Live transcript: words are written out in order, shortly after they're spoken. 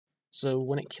So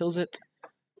when it kills it,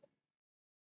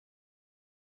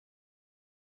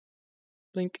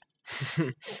 blink.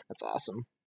 That's awesome.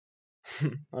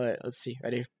 Alright, let's see.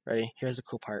 Ready? Ready. Here's the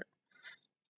cool part.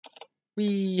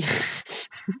 Whee!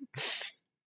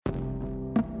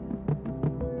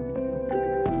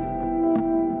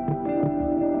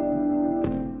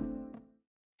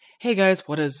 Hey guys,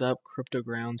 what is up?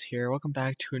 CryptoGrounds here. Welcome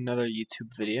back to another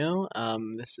YouTube video.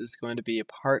 This is going to be a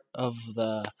part of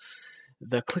the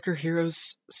Clicker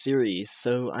Heroes series.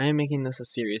 So I am making this a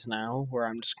series now where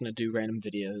I'm just going to do random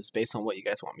videos based on what you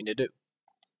guys want me to do.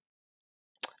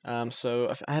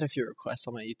 So I had a few requests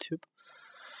on my YouTube.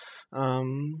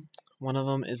 One of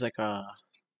them is like a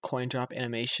coin drop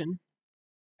animation.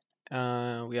 We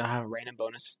all have random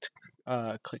bonuses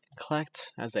to click and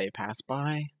collect as they pass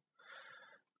by.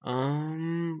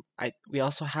 We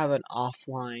also have an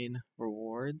offline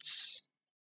rewards,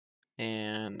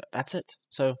 and that's it.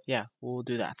 So yeah, we'll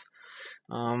do that.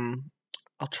 I'll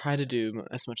try to do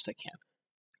as much as I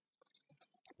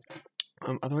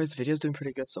can. Otherwise, the video's doing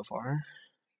pretty good so far.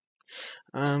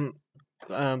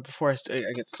 Before I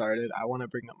get started, I want to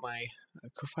bring up my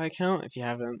Ko-Fi account. If you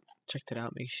haven't checked it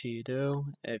out, make sure you do.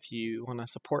 If you want to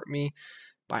support me,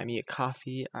 buy me a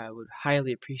coffee. I would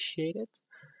highly appreciate it.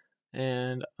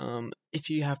 And if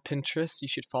you have Pinterest, you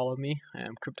should follow me. I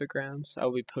am CryptoGrounds.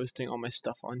 I'll be posting all my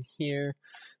stuff on here,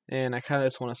 and I kind of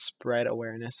just want to spread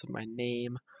awareness of my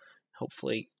name.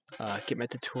 Hopefully, get my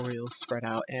tutorials spread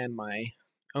out and my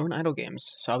own idle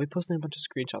games. So I'll be posting a bunch of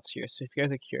screenshots here. So if you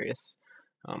guys are curious,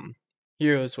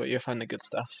 here is where you'll find the good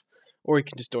stuff, or you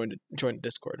can just join the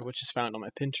Discord, which is found on my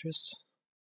Pinterest,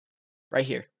 right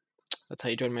here. That's how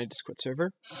you join my Discord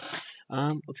server.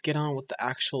 Let's get on with the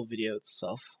actual video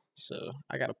itself. So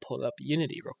I gotta pull up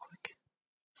Unity real quick.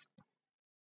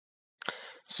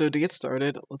 So to get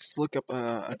started, let's look up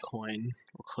a coin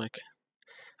real quick.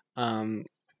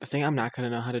 The thing I'm not gonna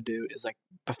know how to do is like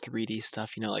the 3D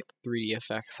stuff, you know, like 3D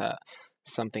effects that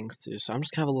some things do. So I'm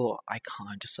just gonna have a little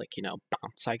icon, just like, you know,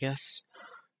 bounce, I guess,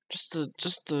 just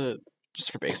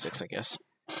for basics, I guess.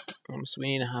 So we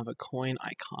need to have a coin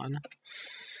icon.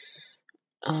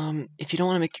 If you don't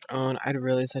want to make your own, I'd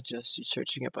really suggest you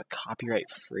searching up a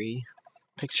copyright-free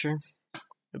picture.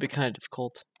 It'd be kind of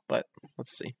difficult, but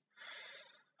let's see.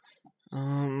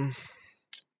 You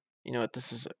know what?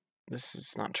 This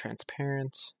is not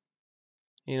transparent.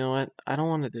 You know what? I don't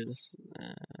want to do this.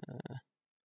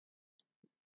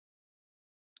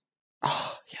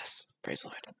 Oh yes, praise the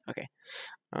Lord. Okay.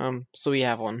 So we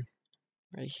have one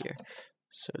right here.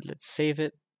 So let's save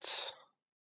it.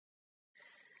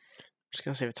 I'm just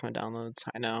gonna save it to my downloads.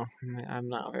 I know I'm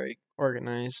not very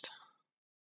organized.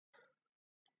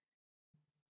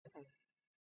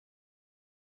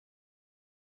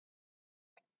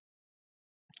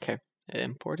 Okay, it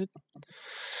imported.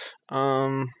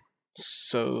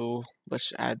 So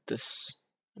let's add this.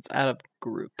 Let's add a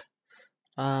group.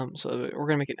 So we're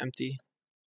gonna make an empty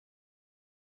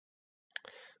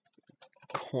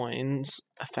coins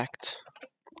effect.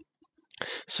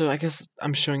 So I guess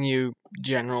I'm showing you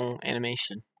general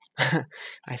animation.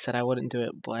 I said I wouldn't do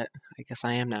it, but I guess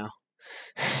I am now.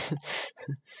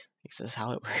 This is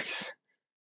how it works.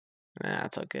 Nah,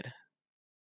 that's all good.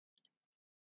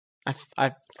 I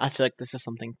feel like this is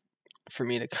something for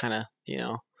me to kind of, you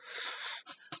know,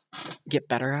 get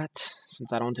better at,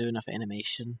 since I don't do enough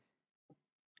animation.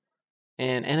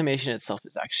 And animation itself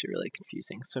is actually really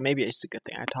confusing, so maybe it's a good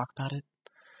thing I talk about it.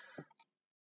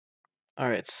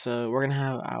 Alright, so we're gonna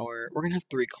have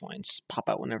 3 coins just pop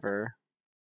out whenever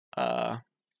a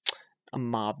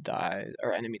mob dies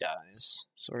or enemy dies.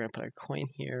 So we're gonna put our coin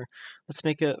here. Let's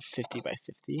make it 50 by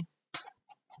 50.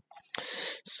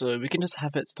 So we can just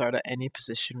have it start at any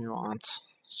position we want.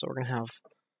 So we're gonna have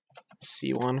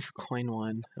C1 for coin 1,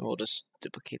 and we'll just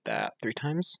duplicate that 3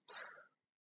 times.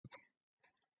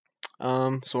 So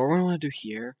what we're gonna want to do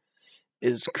here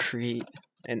is create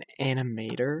an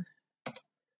animator,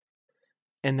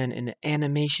 and then in the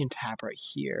animation tab right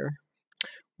here,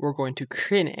 we're going to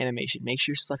create an animation. Make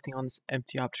sure you're selecting on this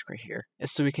empty object right here,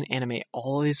 so we can animate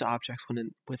all of these objects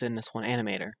within this one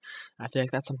animator. I feel like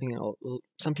that's something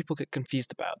some people get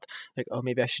confused about. Like, oh,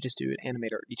 maybe I should just do an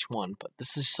animator each one, but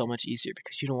this is so much easier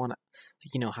because you don't want to,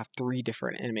 you know, have 3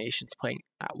 different animations playing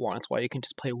at once. While you can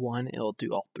just play one, it'll do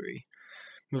all 3.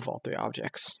 Move all 3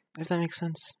 objects, if that makes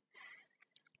sense.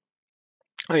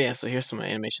 Oh yeah, so here's some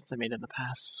animations I made in the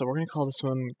past. So we're going to call this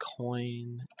one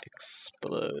Coin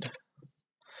Explode.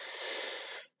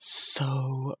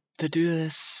 So to do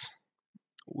this,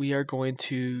 we are going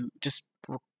to just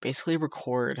basically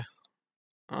record.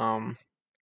 We're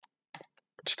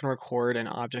just going to record an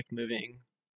object moving,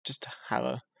 just to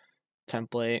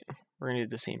template. We're gonna do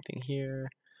the same thing here.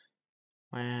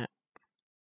 You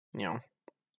know,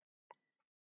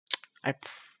 I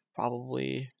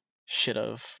probably should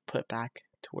have put it back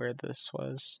to where this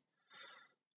was.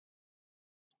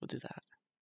 We'll do that.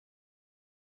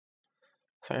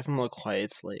 Sorry if I'm a little quiet,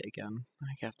 it's late again.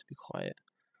 I have to be quiet.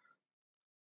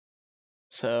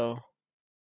 So,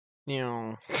 I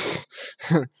know,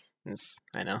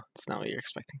 it's not what you're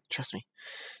expecting. Trust me.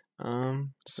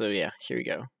 So yeah, here we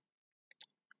go.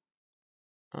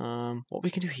 What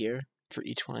we can do here for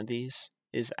each one of these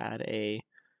is add a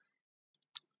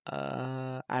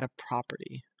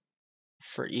property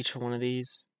for each one of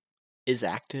these is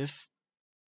active.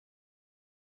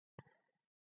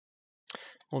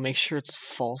 We'll make sure it's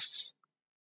false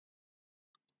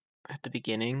at the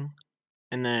beginning,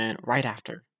 and then right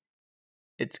after,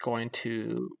 it's going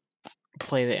to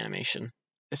play the animation,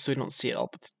 so we don't see it all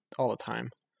the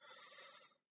time.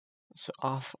 So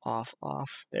off, off,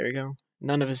 off. There we go.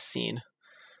 None of us seen.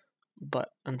 But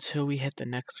until we hit the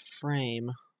next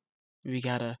frame, we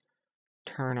gotta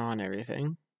turn on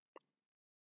everything.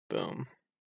 Boom.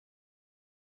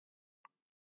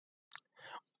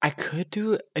 I could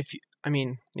do it if you,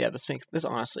 yeah, this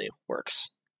honestly works.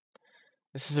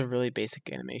 This is a really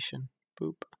basic animation.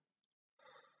 Boop.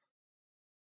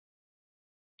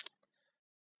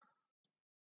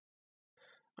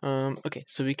 Okay,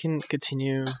 so we can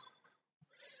continue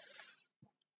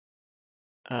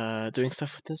doing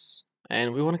stuff with this,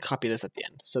 and we want to copy this at the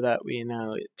end so that we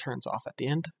know it turns off at the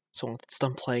end. So when it's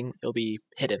done playing, it'll be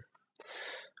hidden.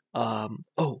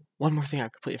 Oh, one more thing I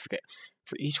completely forget.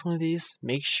 For each one of these,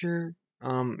 make sure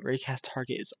raycast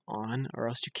target is on, or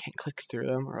else you can't click through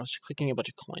them, or else you're clicking a bunch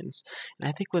of coins. And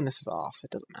I think when this is off, it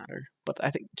doesn't matter. But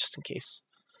I think just in case.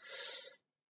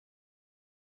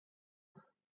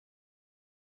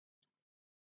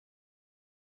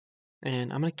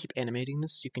 And I'm gonna keep animating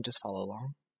this. You can just follow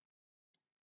along.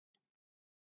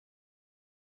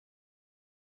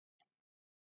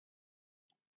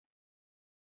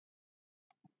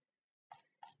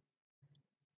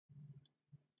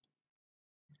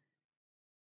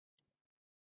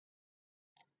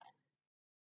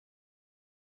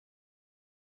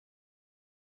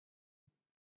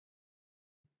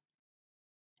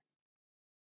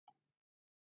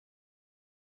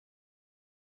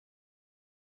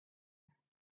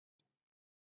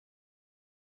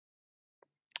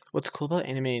 What's cool about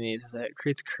animating these is that it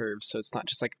creates curves, so it's not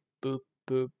just like boop,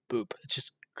 boop, boop. It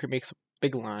just makes a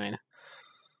big line.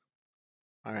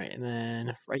 Alright, and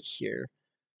then right here,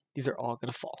 these are all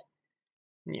gonna fall.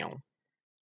 Neow.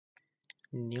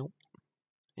 Neow.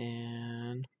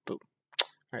 And boom.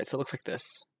 Alright, so it looks like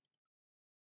this.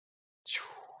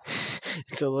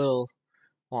 It's a little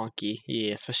wonky,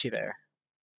 yeah, especially there.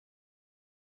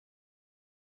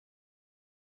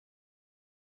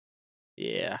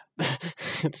 Yeah,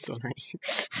 this one right here.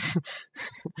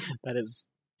 That is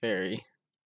very.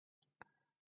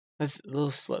 That's a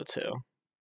little slow too.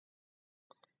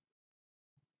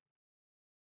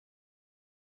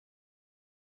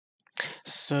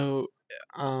 So,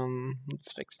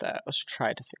 let's fix that. Let's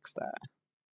try to fix that.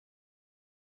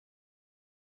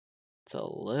 It's a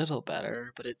little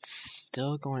better, but it's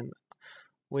still going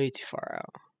way too far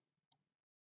out.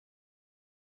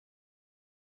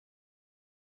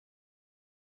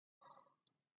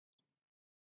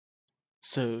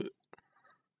 So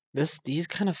these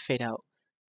kind of fade out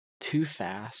too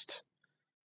fast,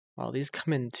 while these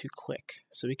come in too quick.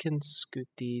 So we can scoot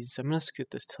these. I'm gonna scoot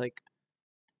this to like.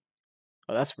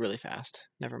 Oh, that's really fast.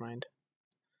 Never mind.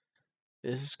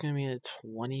 This is gonna be a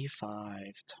 25,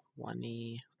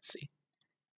 20. Let's see.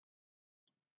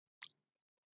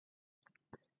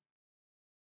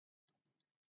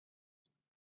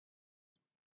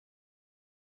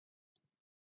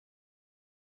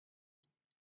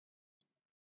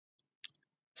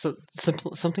 So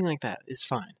something like that is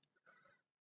fine.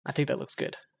 I think that looks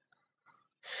good.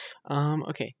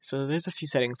 Okay, so there's a few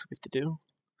settings that we have to do.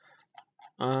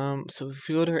 So if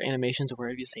you go to our animations or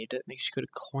wherever you saved it, make sure you go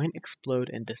to coin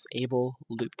explode and disable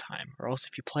loop time, or else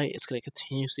if you play, it's going to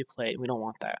continuously play, and we don't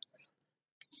want that.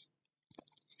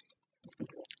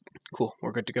 Cool,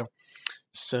 we're good to go.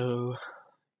 So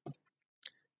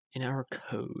in our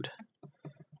code, I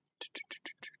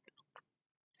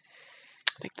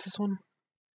think it's this one.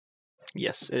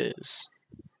 Yes, it is.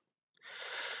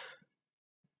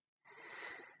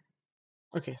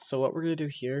 Okay, so what we're going to do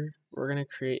here, we're going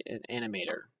to create an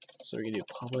animator. So we're going to do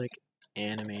public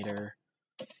animator.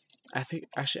 I think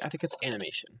it's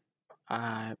animation.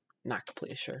 I'm not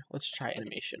completely sure. Let's try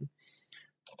animation.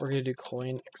 We're going to do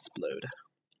coin explode.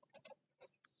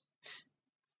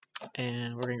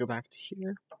 And we're going to go back to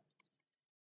here.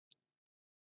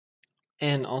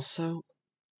 And also,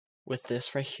 with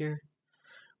this right here,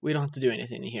 we don't have to do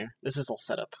anything in here. This is all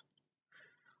set up.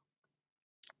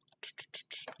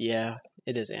 Yeah,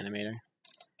 it is animator.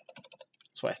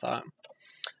 That's what I thought.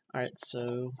 Alright,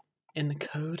 so in the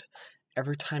code,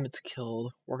 every time it's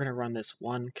killed, we're going to run this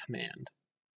one command.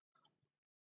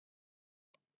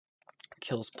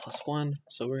 Kills +1,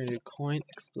 so we're going to do coin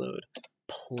explode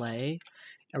play,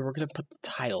 and we're going to put the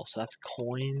title, so that's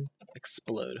coin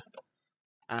explode.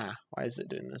 Ah, why is it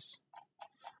doing this?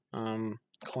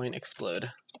 Coin explode.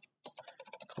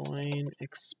 Coin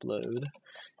explode.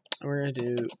 And we're going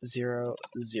to do 0,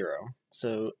 0.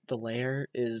 So the layer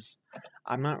is,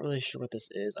 I'm not really sure what this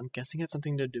is. I'm guessing it's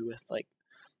something to do with like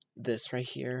this right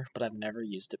here, but I've never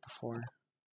used it before.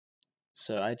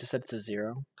 So I just set it to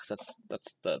 0 because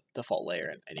that's the default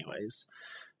layer anyways.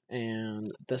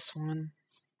 And this one,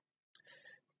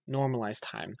 normalized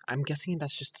time. I'm guessing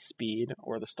that's just speed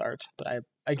or the start, but I'd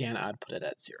put it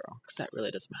at 0 because that really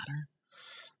doesn't matter.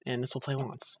 And this will play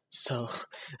once. So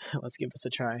let's give this a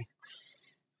try.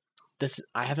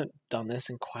 I haven't done this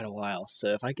in quite a while, so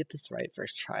if I get this right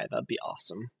first try, that'd be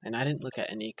awesome. And I didn't look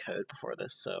at any code before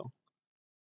this, so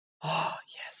oh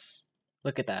yes,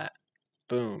 look at that,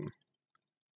 boom.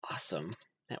 Awesome,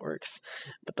 that works.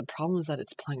 But the problem is that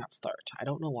it's playing at start. I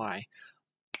don't know why.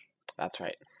 That's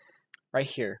right. Right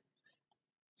here.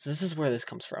 So this is where this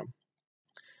comes from.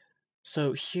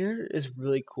 So here is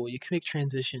really cool. You can make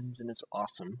transitions and it's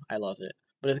awesome. I love it.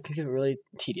 But it can get really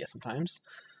tedious sometimes.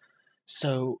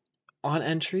 So on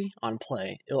entry, on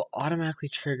play, it will automatically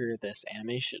trigger this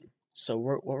animation. So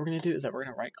what we're going to do is that we're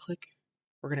going to right click.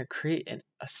 We're going to create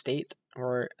a state,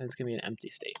 and it's going to be an empty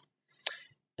state.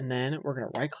 And then we're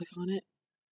going to right click on it,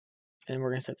 and we're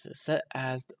going to set this set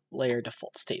as layer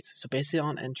default state. So basically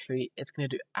on entry, it's going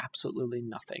to do absolutely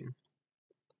nothing.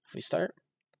 If we start,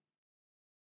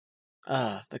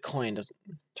 the coin doesn't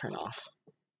turn off.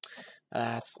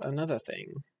 That's another thing.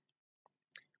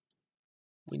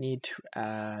 We need to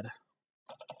add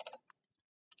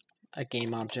a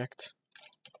game object.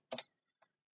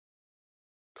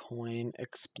 Coin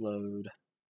explode.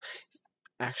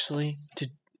 Actually, to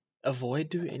avoid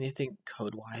doing anything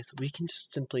code-wise, we can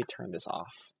just simply turn this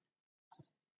off.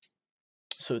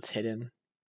 So it's hidden.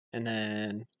 And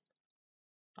then,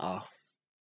 oh,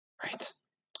 right,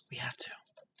 we have to.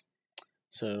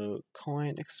 So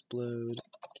coin explode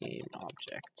game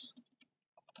object.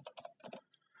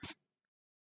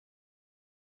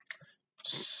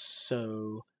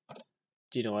 So,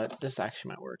 do you know what? This actually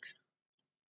might work.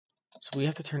 So we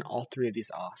have to turn all 3 of these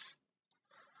off.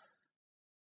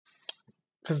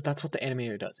 Because that's what the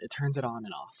animator does. It turns it on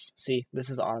and off. See, this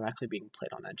is automatically being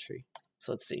played on entry.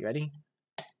 So let's see, ready?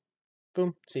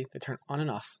 Boom, see, they turn on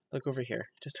and off. Look over here,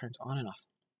 it just turns on and off.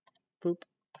 Boop,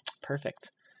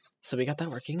 perfect. So we got that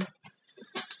working.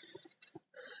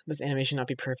 This animation not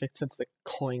be perfect since the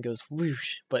coin goes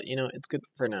whoosh, but you know, it's good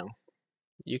for now.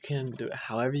 You can do it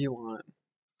however you want.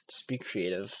 Just be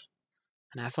creative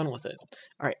and have fun with it.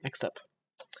 Alright, next up.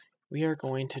 We are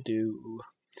going to do...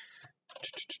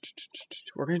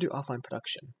 We're going to do offline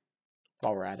production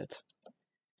while we're at it.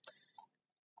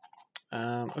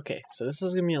 Okay, so this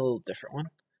is going to be a little different one.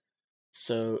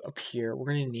 So up here,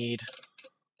 we're going to need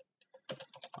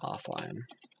offline.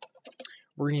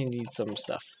 We're going to need some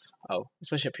stuff. Oh,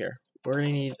 especially up here. We're going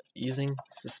to need using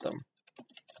system.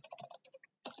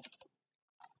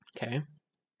 Okay,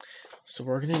 so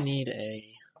we're going to need a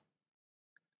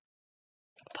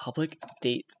public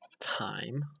date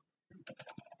time,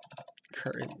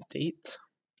 current date,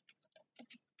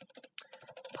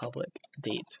 public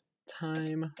date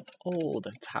time, old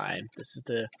time.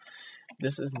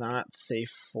 This is not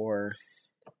safe for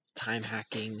time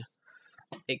hacking.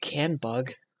 It can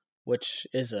bug, which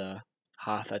is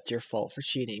that's your fault for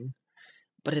cheating,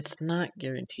 but it's not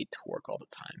guaranteed to work all the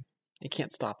time. You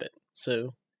can't stop it. So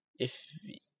if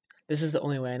this is the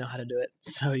only way I know how to do it,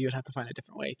 so you would have to find a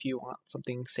different way if you want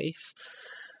something safe.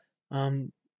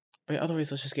 But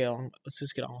otherwise, let's just get on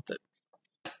with it.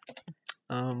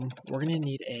 We're gonna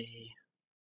need a.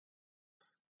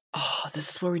 Oh, this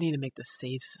is where we need to make the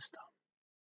save system.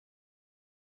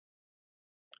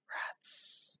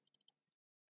 Rats.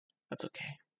 That's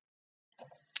okay.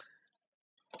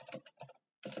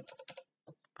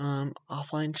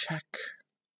 Offline check.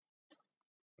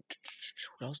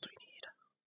 What else do we need?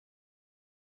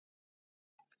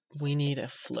 We need a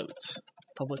float.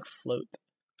 Public float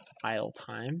idle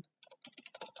time.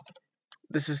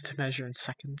 This is to measure in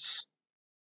seconds.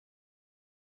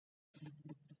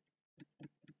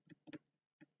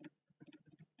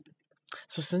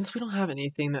 So since we don't have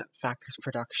anything that factors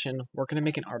production, we're gonna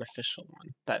make an artificial one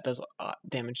that does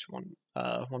damage one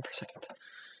per second.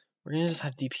 We're gonna just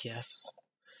have DPS,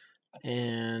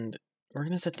 and we're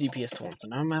gonna set DPS to 1. So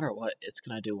no matter what, it's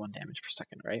gonna do 1 damage per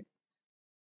second, right?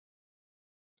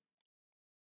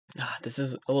 This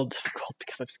is a little difficult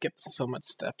because I've skipped so much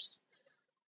steps.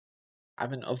 I've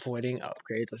been avoiding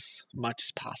upgrades as much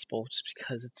as possible just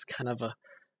because it's kind of a,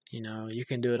 you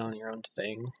can do it on your own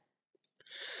thing.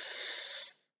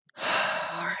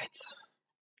 Alright.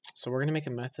 So we're going to make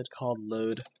a method called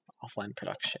load offline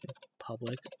production.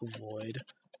 Public void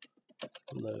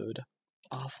load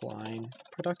offline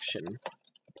production.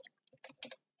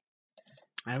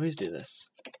 I always do this.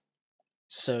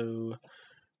 So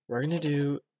we're going to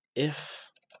do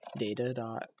if data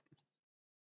dot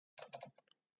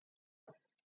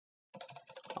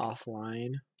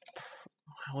offline.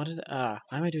 Why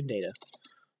am I doing data?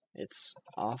 It's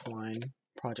offline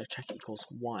project check equals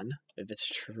 1 if it's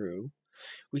true.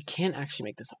 We can actually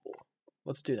make this a bool.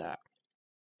 Let's do that.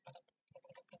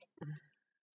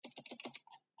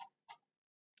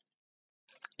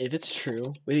 If it's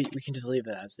true, we can just leave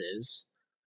it as is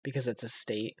because it's a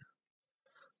state.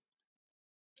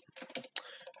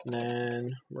 And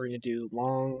then we're going to do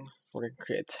long. We're going to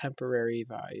create a temporary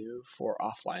value for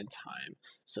offline time.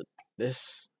 So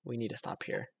this, we need to stop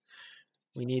here.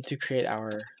 We need to create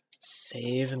our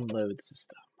save and load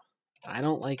system. I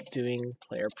don't like doing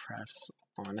player prefs,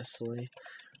 honestly,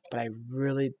 but I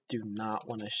really do not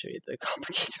want to show you the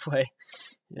complicated way.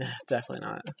 Yeah, definitely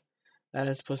not. That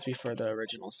is supposed to be for the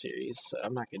original series, so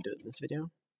I'm not going to do it in this video.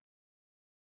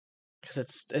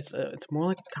 Because it's more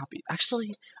like a copy.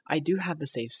 Actually, I do have the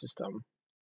save system.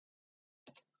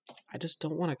 I just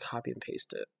don't want to copy and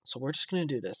paste it. So we're just going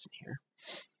to do this in here.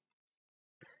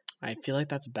 I feel like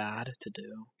that's bad to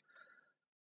do.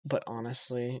 But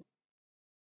honestly,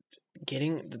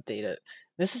 getting the data,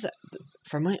 this is,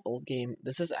 from my old game,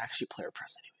 this is actually player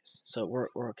prefs anyways. So we're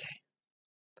okay.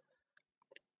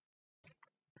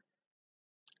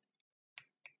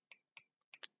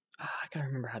 I gotta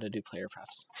remember how to do player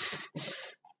prefs.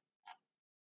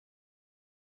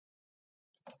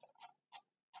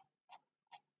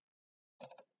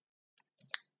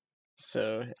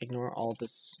 So ignore all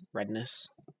this redness.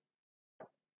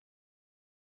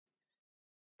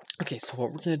 Okay, so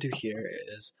what we're gonna do here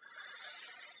is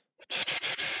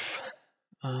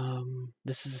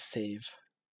this is a save.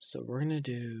 So we're gonna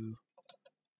do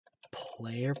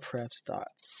player prefs dot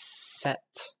set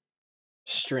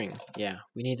string. Yeah,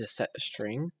 we need to set a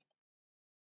string.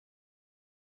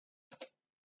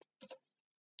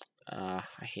 I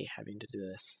hate having to do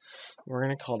this. We're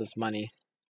gonna call this money,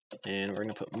 and we're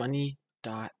gonna put money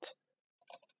dot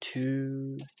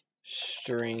to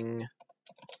string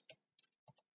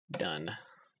done.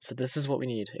 So this is what we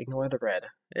need. Ignore the red.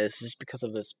 This is because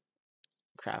of this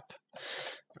crap.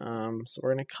 So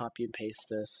we're gonna copy and paste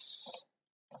this.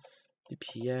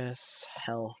 DPS,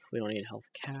 health. We don't need health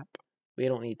cap. We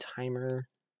don't need timer.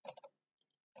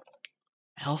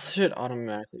 Health should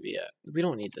automatically be it. We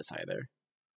don't need this either.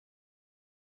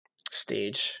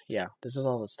 Stage. Yeah, this is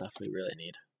all the stuff we really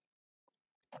need.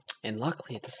 And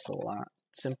luckily, this is a lot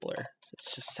simpler.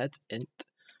 It's just set int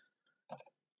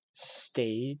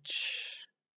stage.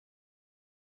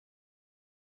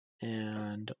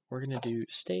 And we're gonna do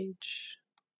stage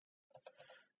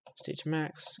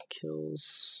max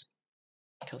kills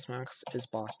max is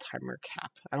boss timer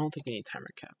cap. I don't think we need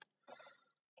timer cap.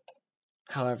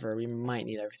 However, we might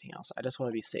need everything else. I just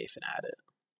want to be safe and add it.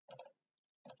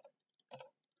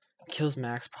 Kills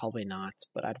max, probably not,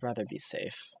 but I'd rather be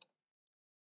safe.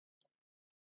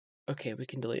 Okay, we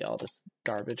can delete all this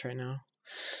garbage right now.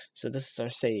 So this is our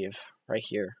save right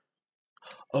here.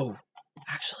 Oh,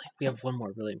 actually, we have one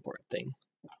more really important thing.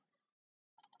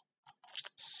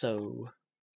 So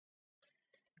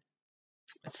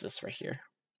it's this right here.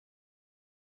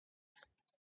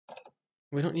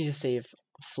 We don't need to save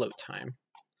float time.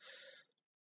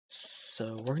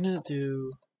 So we're gonna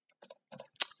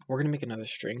make another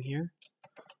string here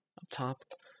up top.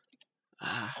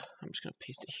 I'm just gonna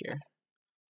paste it here.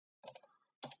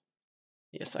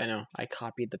 Yes, I know, I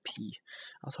copied the P.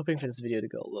 I was hoping for this video to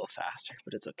go a little faster,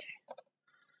 but it's okay.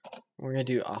 We're gonna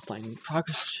do offline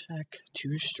progress check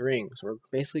to strings. We're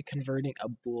basically converting a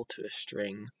bool to a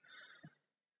string.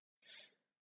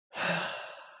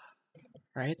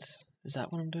 Right? Is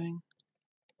that what I'm doing?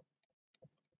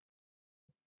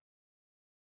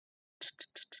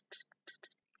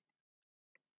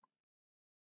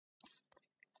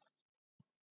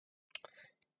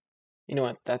 You know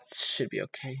what? That should be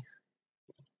okay.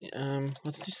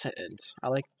 Let's do set int. I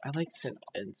like set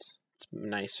int. It's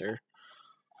nicer.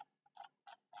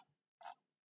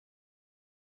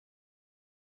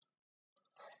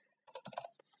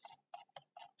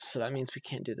 So that means we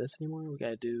can't do this anymore. We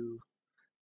gotta do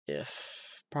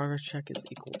if progress check is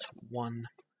equal to 1.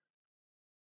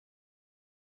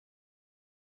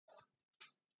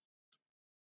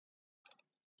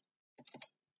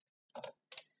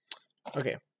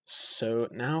 Okay, so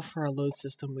now for our load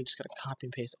system, we just gotta copy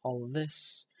and paste all of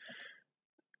this,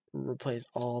 replace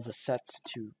all the sets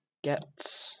to get,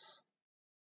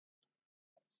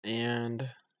 and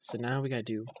so now we gotta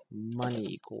do money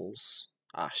equals,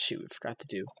 shoot, we forgot to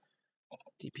do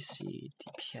DPC,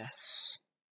 DPS.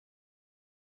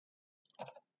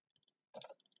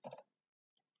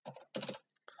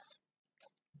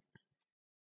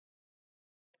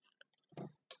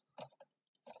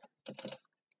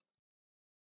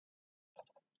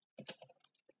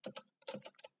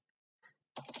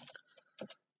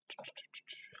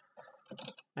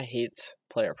 I hate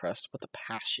player press with a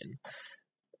passion.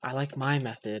 I like my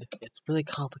method. It's really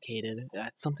complicated.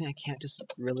 That's something I can't just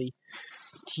really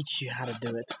teach you how to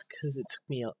do it because it took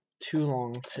me too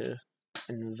long to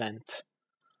invent,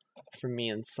 for me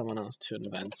and someone else to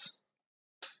invent.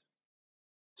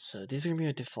 So these are going to be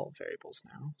our default variables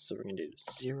now. So we're going to do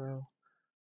 0,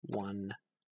 1,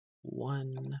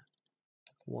 1,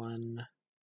 1,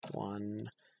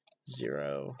 1,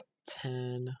 0,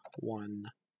 10, 1.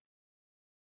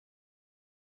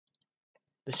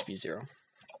 This should be 0.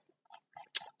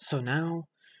 So now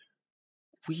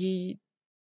we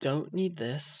don't need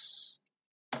this.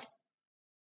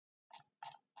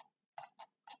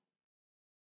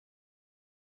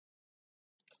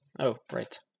 Oh,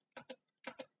 right.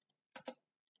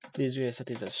 These we set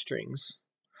these as strings.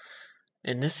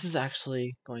 And this is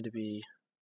actually going to be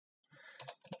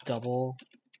double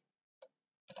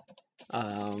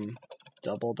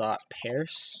dot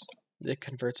pairs that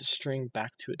converts a string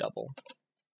back to a double.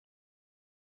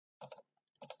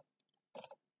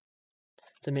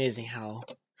 It's amazing how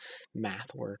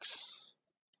math works.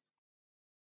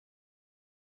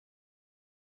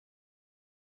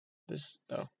 This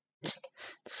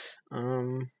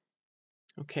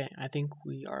okay, I think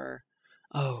we are.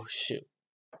 Oh shoot.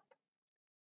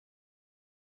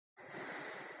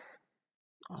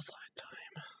 Offline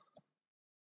time.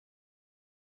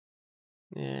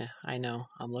 Yeah, I know.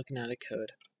 I'm looking at a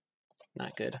code.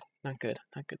 Not good. Not good.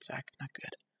 Not good, Zach. Not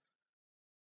good.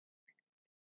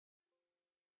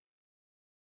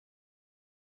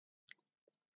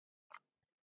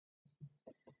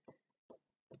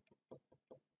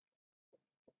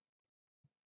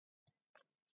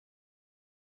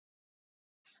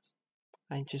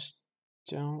 I just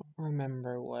don't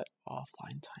remember what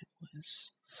offline time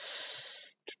was.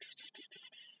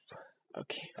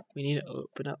 Okay, we need to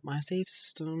open up my save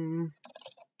system.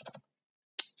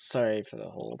 Sorry for the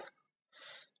hold.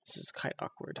 This is quite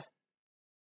awkward.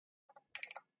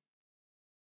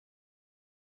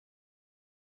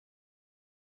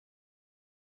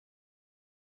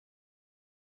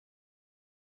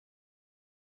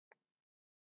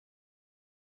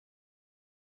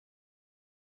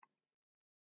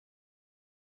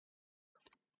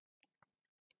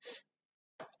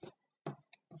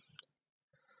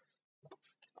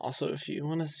 Also, if you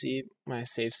want to see my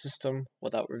save system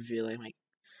without revealing, like,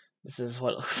 this is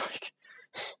what it looks like.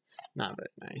 Not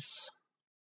very nice.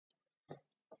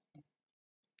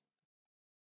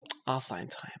 Offline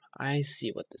time. I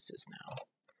see what this is now.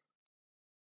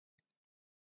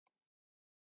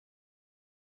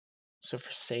 So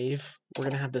for save, we're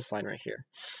going to have this line right here.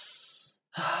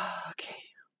 Okay.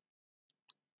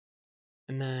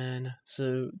 And then,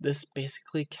 so this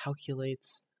basically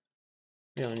calculates,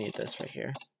 we don't need this right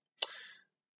here.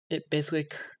 It basically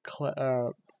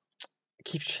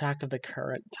keeps track of the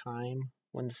current time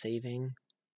when saving.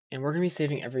 And we're going to be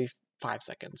saving every 5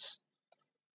 seconds.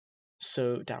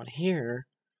 So down here,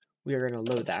 we are going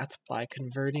to load that by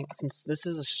converting, since this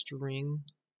is a string,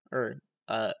 or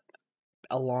a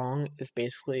long is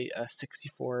basically a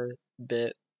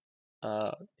 64-bit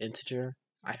integer,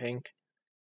 I think.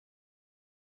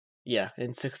 Yeah,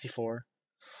 in 64.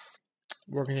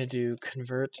 We're going to do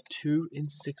convert 2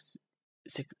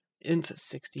 into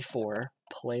 64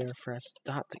 player refs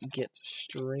dot get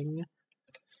string.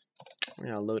 We're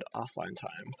going to load offline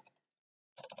time.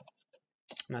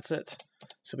 And that's it.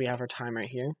 So we have our time right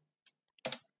here.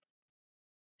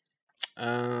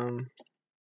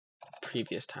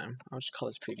 Previous time. I'll just call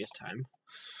this previous time.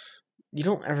 You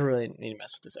don't ever really need to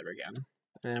mess with this ever again.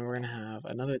 And we're going to have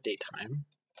another date time.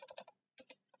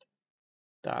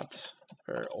 Dot,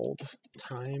 or old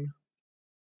time.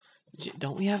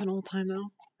 Don't we have an old time though?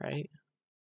 Right?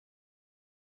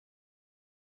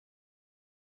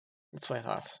 That's what I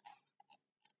thought.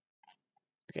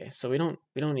 Okay, so we don't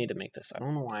need to make this. I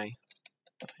don't know why.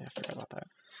 I forgot about that.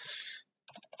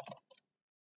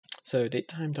 So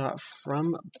datetime dot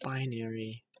from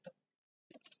binary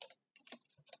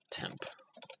temp.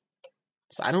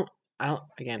 So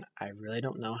again, I really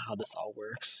don't know how this all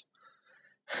works.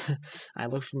 I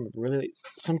looked from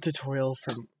some tutorial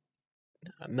from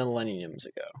millenniums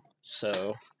ago.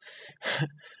 So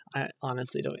I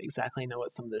honestly don't exactly know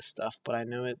what some of this stuff, but I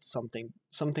know it's some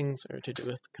things are to do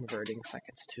with converting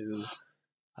seconds to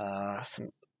some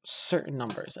certain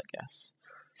numbers, I guess.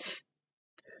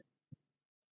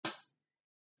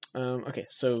 Okay,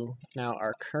 so now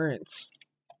our current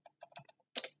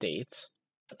date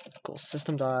equals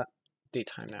system dot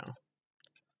datetime now.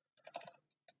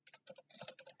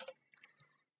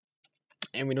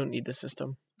 And we don't need the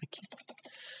system.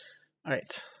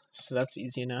 Alright, so that's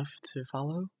easy enough to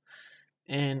follow.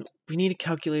 And we need to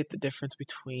calculate the difference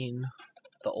between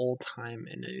the old time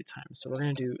and the new time. So we're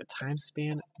going to do a time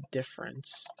span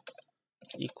difference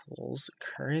equals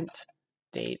current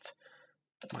date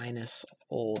minus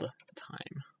old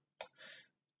time.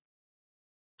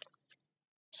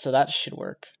 So that should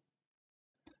work.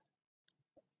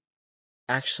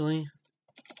 Actually,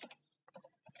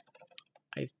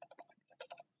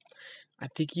 I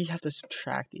think you have to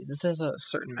subtract these. This is a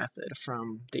certain method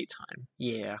from datetime.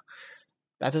 Yeah,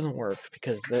 that doesn't work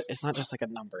because it's not just like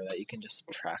a number that you can just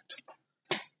subtract.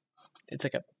 It's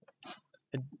like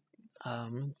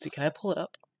let's see, can I pull it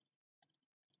up?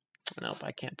 Nope,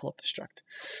 I can't pull up the struct.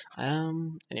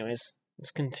 Anyways, let's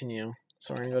continue.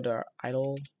 So we're gonna go to our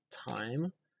idle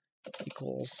time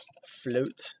equals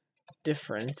float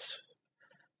difference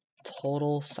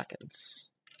total seconds.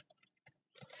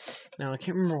 Now I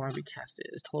can't remember why we cast it.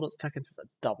 Total seconds is a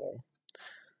double.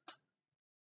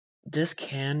 This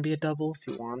can be a double if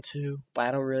you want to,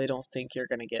 but I really don't think you're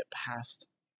gonna get past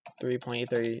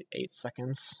 3.38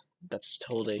 seconds. That's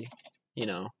totally,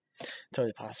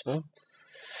 totally possible.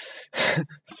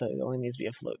 So it only needs to be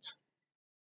a float.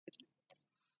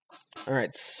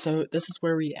 Alright, so this is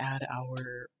where we add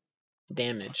our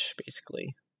damage,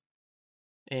 basically.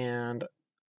 And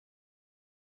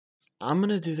I'm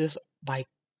gonna do this by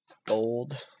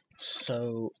gold.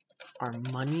 So our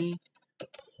money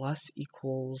plus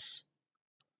equals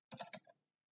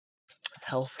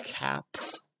health cap.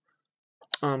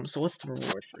 So what's the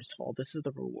reward, first of all? This is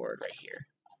the reward right here.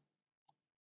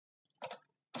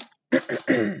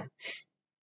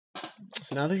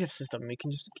 So now that we have system, we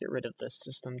can just get rid of this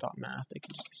system.math. It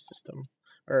can just be system,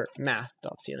 or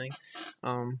math.ceiling.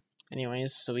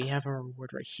 Anyways, so we have our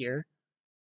reward right here.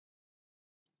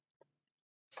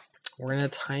 We're going to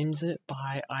times it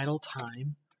by idle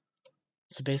time.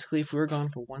 So basically, if we were gone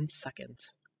for 1 second,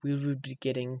 we would be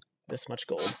getting this much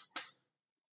gold.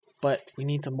 But we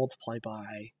need to multiply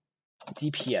by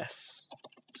DPS.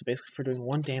 So basically, if we're doing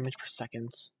 1 damage per second,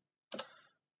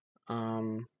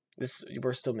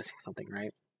 we're still missing something,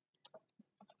 right?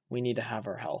 We need to have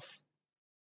our health.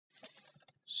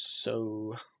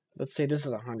 So let's say this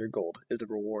is 100 gold is the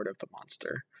reward of the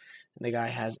monster, and the guy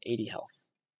has 80 health.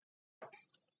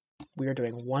 We are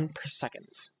doing 1 per second.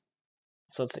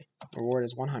 So let's see, reward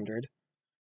is 100.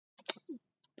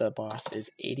 The boss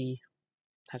is 80,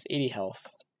 has 80 health,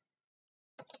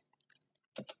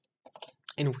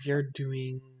 and we are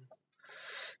doing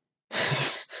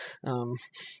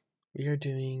we are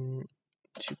doing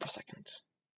 2 per second.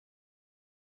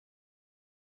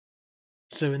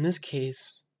 So in this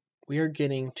case, we are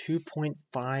getting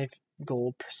 2.5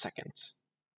 gold per second.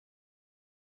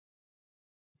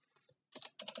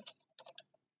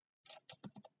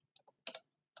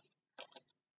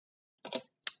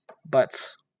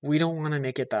 But we don't want to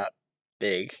make it that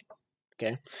big,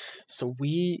 okay? So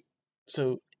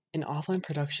in offline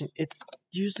production, it's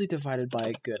usually divided by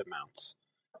a good amount.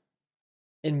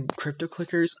 In crypto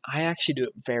clickers, I actually do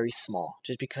it very small,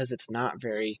 just because it's not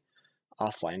very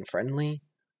offline friendly.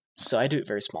 So I do it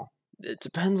very small. It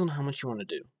depends on how much you want to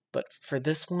do. But for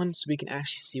this one, so we can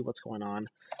actually see what's going on,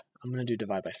 I'm going to do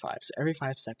divide by 5. So every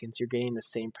 5 seconds, you're getting the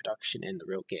same production in the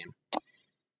real game.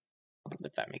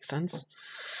 If that makes sense.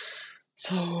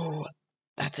 So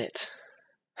that's it.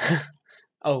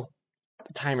 Oh,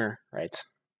 the timer, right?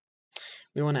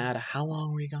 We want to add a how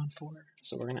long were you gone for.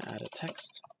 So we're going to add a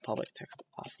text, public text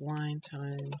offline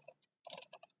time,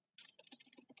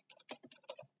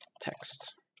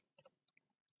 text.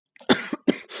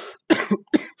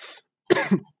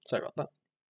 Sorry about that.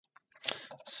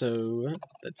 So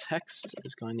the text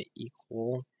is going to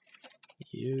equal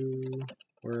you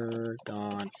were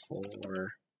gone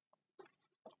for,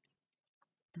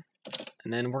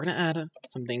 and then we're going to add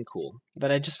something cool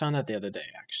that I just found out the other day,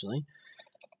 actually.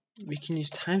 We can use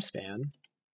time span.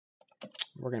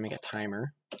 We're going to make a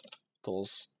timer.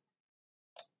 equals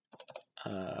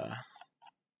trying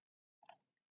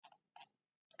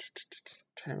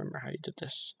to remember how you did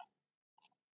this.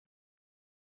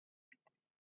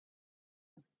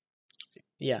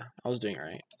 Yeah, I was doing it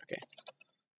right. Okay.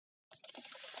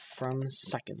 From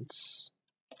seconds.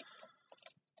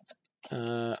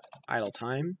 Idle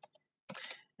time.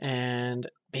 And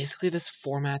basically this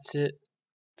formats it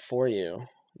for you.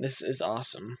 This is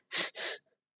awesome.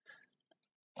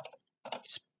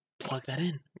 Just plug that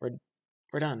in.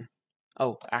 We're done.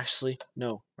 Oh, actually,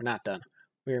 no, we're not done.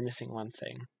 We are missing one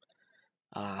thing.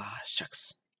 Ah,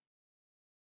 shucks.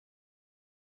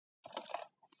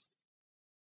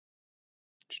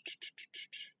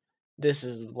 This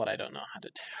is what I don't know how to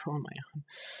do on my own.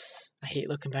 I hate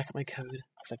looking back at my code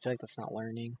because I feel like that's not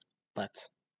learning, but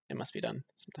it must be done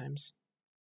sometimes.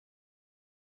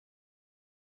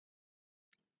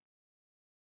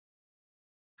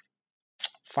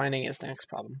 Finding is the next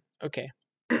problem. Okay.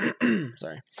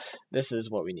 Sorry. This is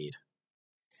what we need.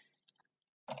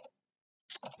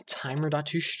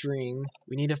 Timer.toString.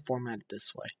 We need to format it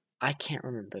this way. I can't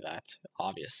remember that,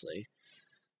 obviously.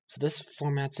 So this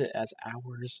formats it as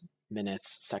hours,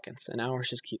 minutes, seconds. And hours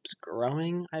just keeps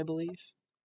growing, I believe.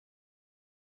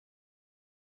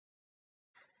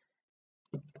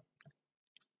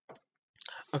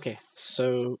 Okay,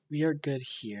 so we are good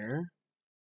here.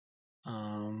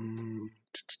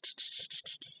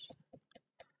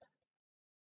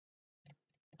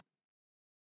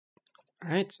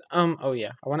 Alright, oh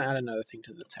yeah, I want to add another thing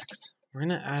to the text. We're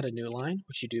going to add a new line,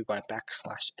 which you do by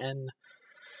 \n.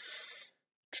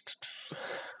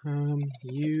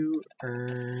 You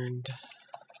earned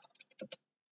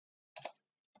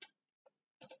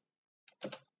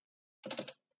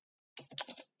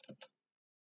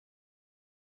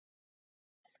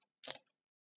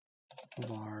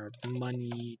var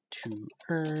money to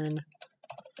earn.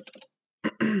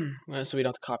 So we don't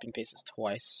have to copy and paste this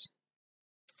twice.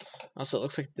 Also, it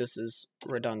looks like this is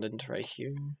redundant right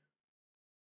here.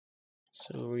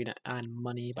 So we're going to add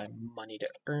money by money to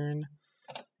earn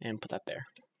and put that there.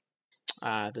 We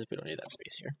don't need that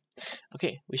space here.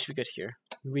 Okay, we should be good here.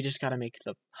 We just gotta make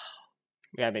the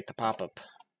pop-up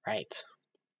right.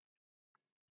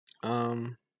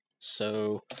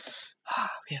 So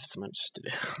we have so much to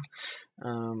do.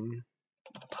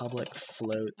 Public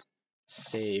float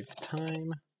save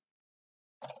time.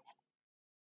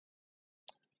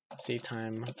 Save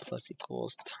time plus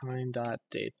equals time dot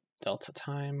date delta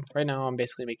time. Right now I'm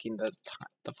basically making the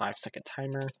 5-second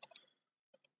timer.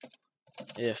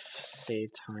 If save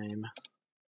time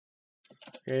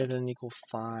greater than equal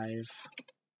 5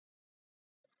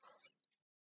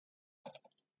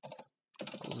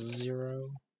 equals 0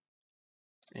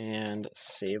 and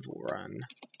save run.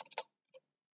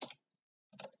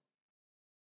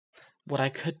 What I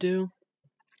could do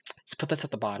is put this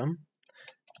at the bottom.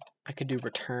 I could do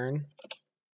return.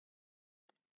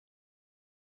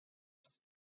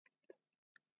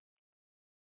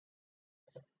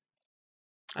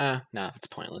 Nah, that's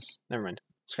pointless. Never mind.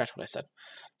 Scratch what I said.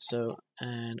 So,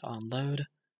 and on load,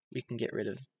 we can get rid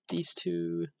of these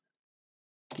two,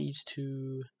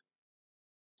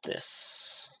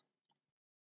 this.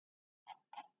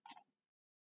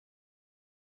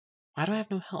 Why do I have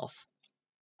no health?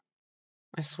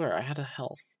 I swear, I had a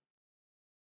health.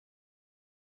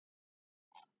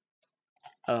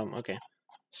 Okay.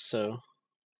 So,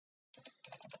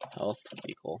 health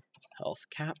equal health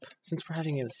cap. Since we're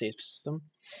having a save system,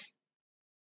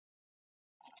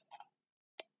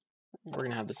 we're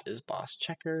gonna have this is boss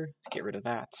checker. Get rid of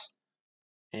that.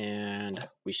 And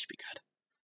we should be good.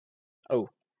 Oh,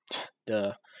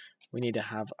 duh. We need to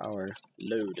have our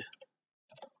load.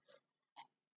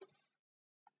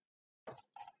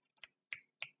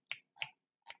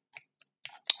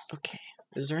 Okay.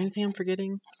 Is there anything I'm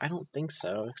forgetting? I don't think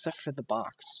so, except for the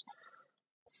box.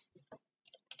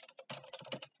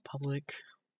 Public.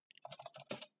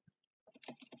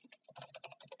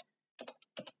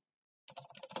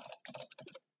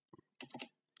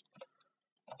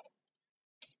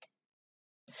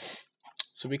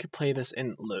 So we could play this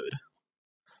in load.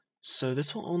 So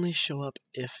this will only show up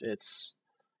if it's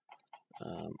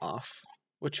off,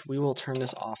 which we will turn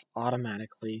this off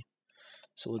automatically.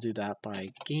 So we'll do that by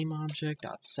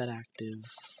GameObject.setActive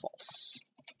false.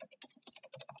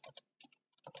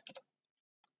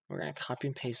 We're going to copy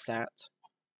and paste that,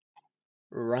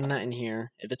 run that in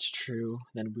here. If it's true,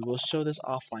 then we will show this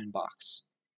offline box.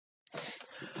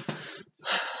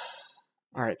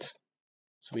 Alright,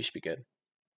 so we should be good.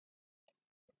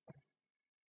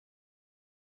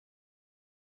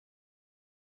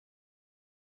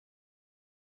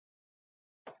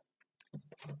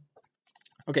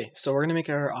 Okay, so we're gonna make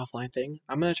our offline thing.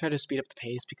 I'm gonna try to speed up the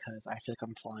pace because I feel like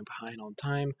I'm falling behind all the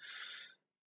time.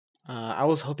 I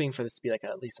was hoping for this to be like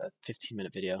at least a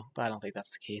 15-minute video, but I don't think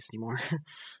that's the case anymore.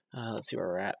 Let's see where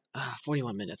we're at.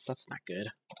 41 minutes, that's not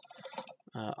good.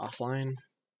 Offline.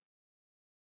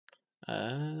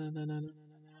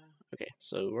 Okay,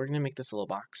 so we're gonna make this a little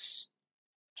box.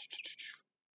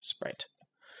 Sprite.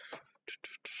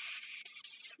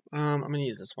 I'm gonna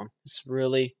use this one. It's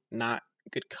really not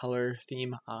good color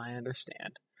theme, I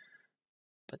understand,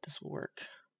 but this will work.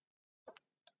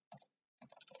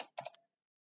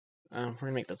 We're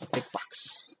gonna make this a big box.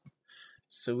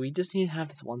 So we just need to have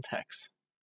this one text.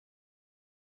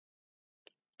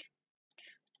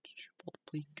 Bold,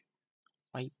 bleak,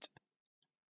 white.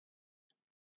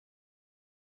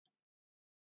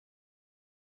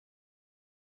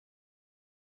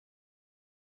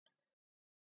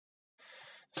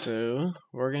 So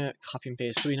we're gonna copy and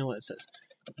paste so we know what it says.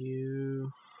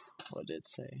 What did it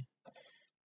say?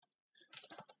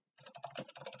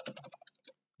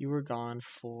 You were gone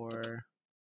for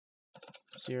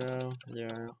 0,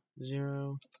 0,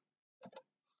 0.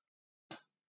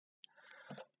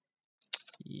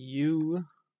 You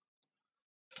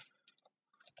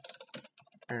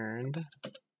earned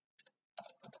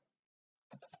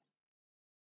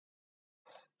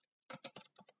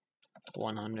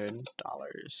 $100.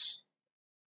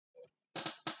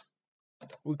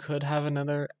 We could have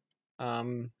another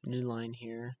new line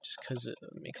here just because it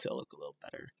makes it look a little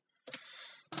better.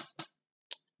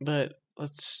 But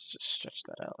let's just stretch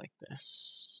that out like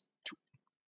this.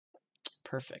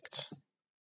 Perfect.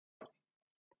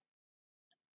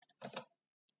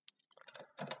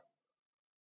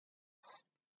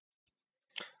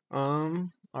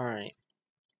 Alright.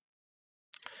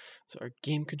 So our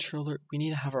game controller, we need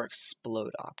to have our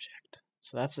explode object.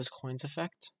 So that's this coins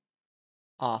effect.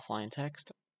 Offline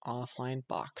text, offline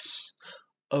box.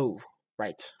 Oh,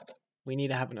 right. We need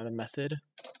to have another method.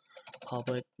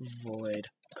 Public void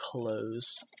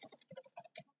close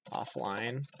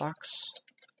offline box.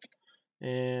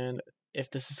 And if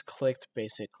this is clicked,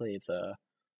 basically the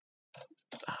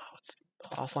what's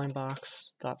the offline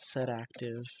box dot set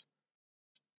active.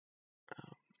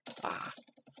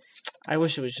 I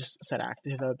wish it was just set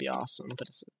active. That would be awesome, but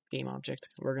it's a game object.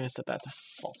 We're gonna set that to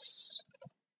false.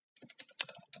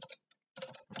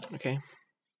 Okay.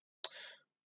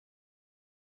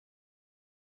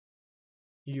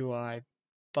 UI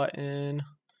button.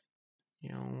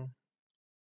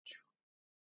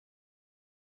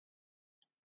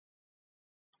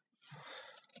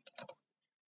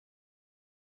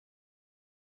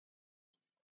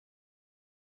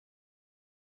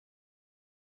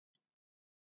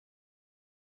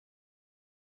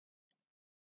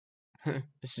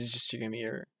 This is just gonna be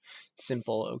your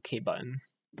simple OK button.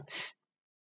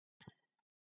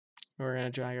 We're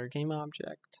gonna drag our game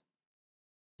object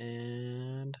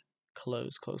and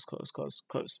close.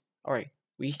 All right,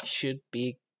 we should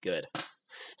be good.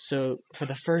 So for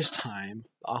the first time,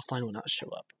 the offline will not show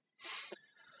up.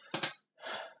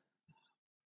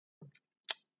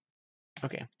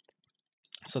 Okay,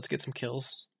 so let's get some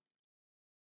kills.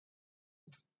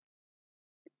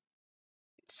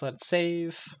 Let's let it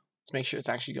save. Let's make sure it's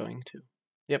actually going to.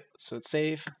 Yep, so it's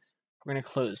save. We're gonna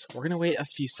close. We're gonna wait a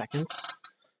few seconds.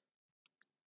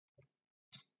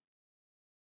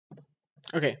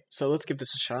 Okay, so let's give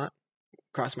this a shot.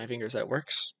 Cross my fingers that it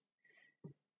works.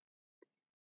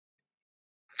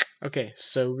 Okay,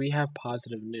 so we have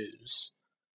positive news.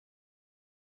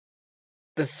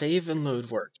 The save and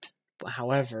load worked,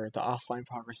 however, the offline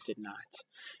progress did not.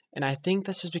 And I think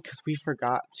that's just because we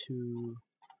forgot to...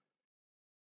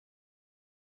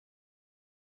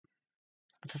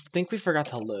 I think we forgot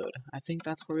to load. I think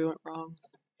that's where we went wrong.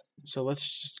 So let's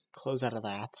just close out of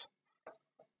that.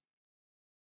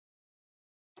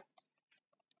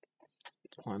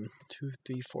 1, 2,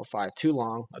 3, 4, 5. Too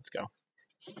long. Let's go.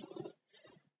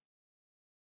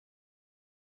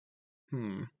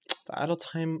 The idle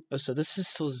time... Oh, so this is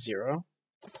still 0.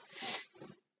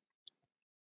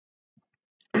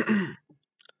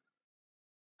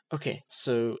 Okay,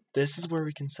 so this is where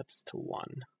we can set this to 1.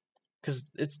 Because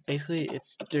it's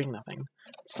doing nothing.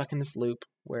 It's stuck in this loop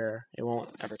where it won't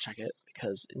ever check it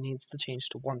because it needs to change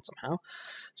to 1 somehow.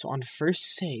 So on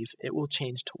first save, it will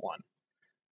change to 1.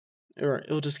 Or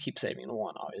it'll just keep saving to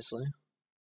 1, obviously.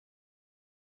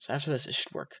 So after this, it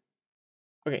should work.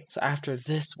 Okay, so after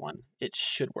this one, it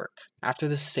should work. After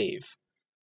this save.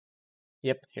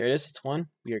 Yep, here it is. It's 1.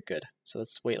 We are good. So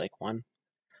let's wait like 1,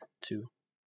 2,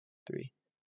 3,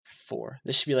 4.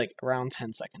 This should be like around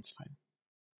 10 seconds. 5,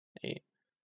 8,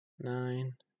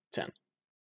 9, 10.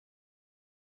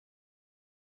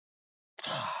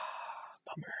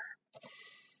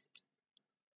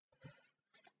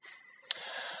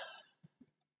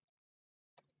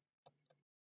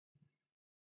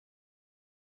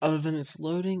 other than it's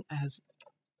loading as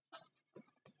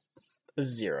a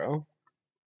 0.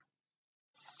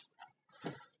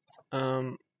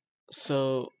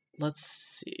 So let's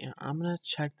see. I'm gonna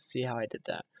check to see how I did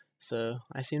that. So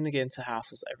I seem to get into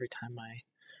hassles every time I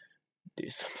do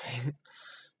something.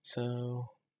 So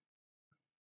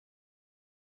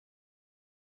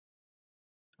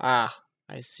I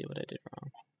see what I did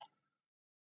wrong.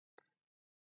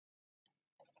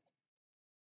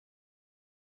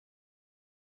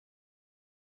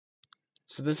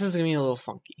 So this is gonna be a little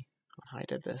funky on how I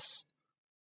did this.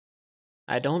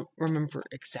 I don't remember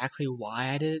exactly why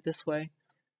I did it this way,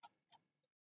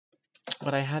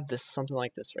 but I had this something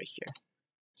like this right here.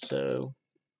 So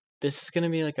this is gonna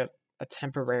be like a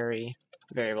temporary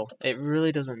variable. It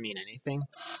really doesn't mean anything.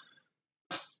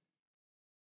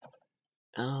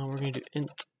 We're gonna do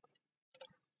int.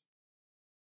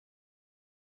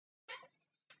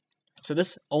 So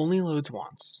this only loads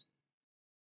once.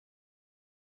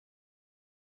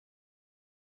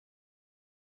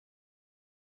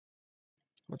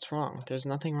 What's wrong? There's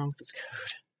nothing wrong with this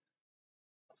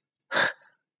code.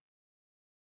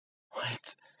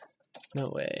 What? No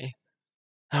way.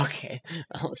 Okay,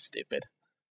 that was stupid.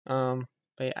 But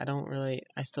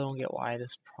I still don't get why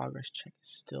this progress check is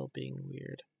still being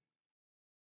weird.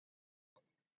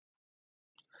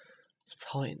 It's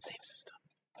probably in save system.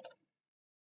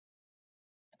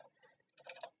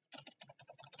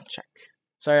 Check.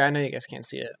 Sorry, I know you guys can't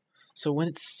see it. So when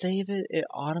it's save it, it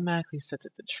automatically sets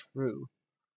it to true.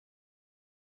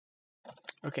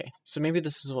 Okay, so maybe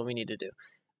this is what we need to do.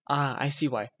 I see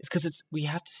why. It's because we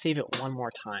have to save it one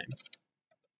more time.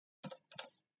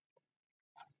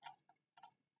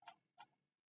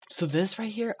 So this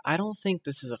right here, I don't think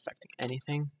this is affecting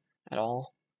anything at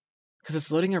all. Because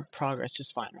it's loading our progress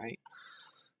just fine, right?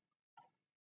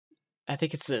 I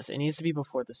think it's this. It needs to be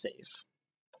before the save.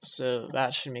 So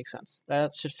that should make sense.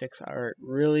 That should fix our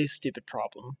really stupid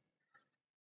problem.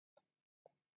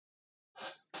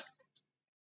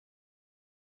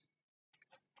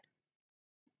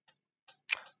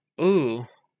 Ooh.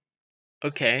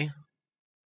 Okay.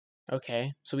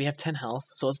 Okay. So we have 10 health.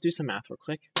 So let's do some math real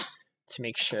quick to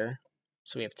make sure.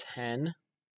 So we have 10.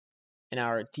 And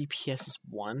our DPS is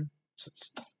 1. So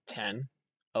it's 10.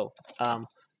 Oh,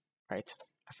 right.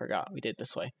 I forgot. We did it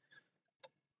this way.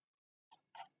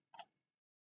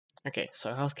 Okay,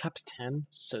 so our health cap's 10.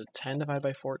 So 10 divided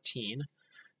by 14.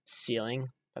 Ceiling,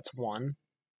 that's 1.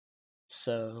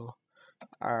 So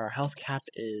our health cap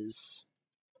is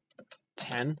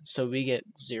 10. So we get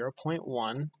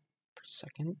 0.1 per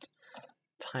second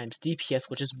times DPS,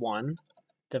 which is 1,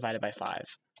 divided by 5.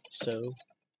 So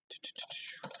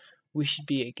we should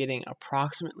be getting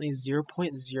approximately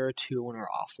 0.02 when we're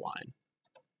offline.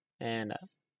 And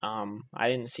I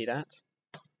didn't see that.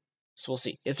 So we'll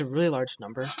see. It's a really large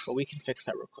number, but we can fix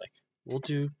that real quick. We'll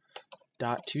do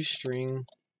 .toString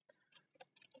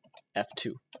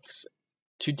F2.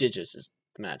 2 digits is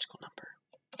the magical number.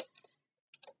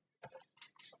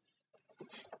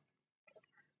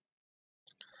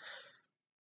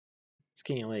 It's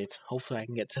getting late. Hopefully I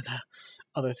can get to the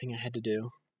other thing I had to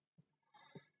do.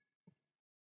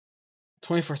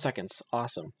 24 seconds.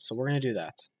 Awesome. So we're going to do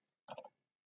that.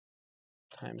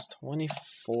 Times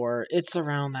 24. It's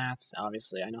around that.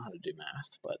 Obviously, I know how to do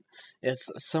math, but it's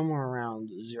somewhere around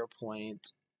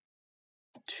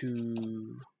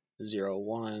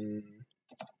 0.201.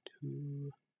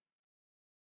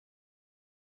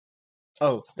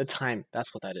 Oh, the time.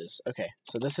 That's what that is. Okay,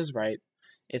 so this is right.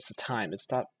 It's the time. It's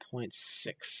 .6.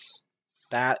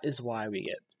 That is why we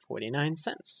get 49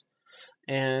 cents.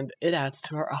 And it adds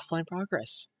to our offline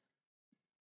progress.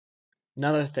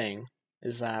 Another thing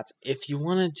is that if you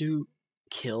want to do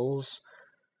kills,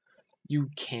 you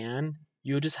can.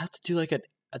 You'll just have to do like a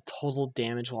total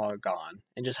damage while they're gone,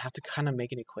 and just have to kind of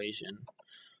make an equation.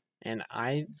 And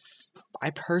I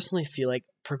personally feel like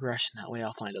progression that way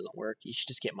offline doesn't work. You should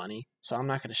just get money. So I'm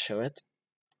not going to show it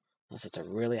unless it's a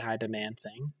really high demand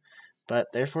thing. But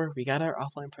therefore, we got our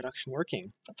offline production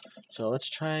working. So let's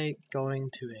try going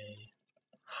to a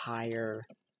higher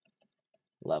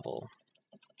level.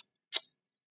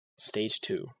 Stage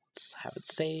 2. Let's have it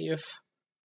save.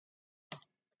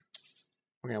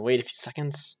 We're going to wait a few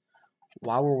seconds.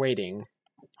 While we're waiting,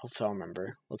 hopefully I'll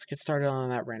remember, let's get started on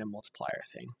that random multiplier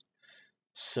thing.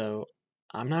 So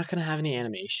I'm not going to have any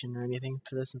animation or anything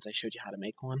to this since I showed you how to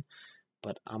make one,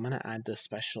 but I'm going to add this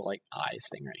special like eyes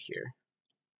thing right here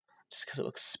just because it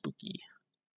looks spooky.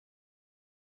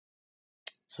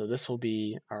 So this will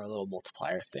be our little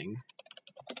multiplier thing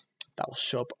that will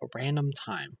show up a random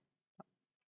time.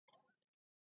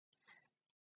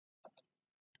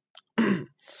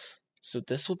 So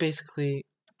this will basically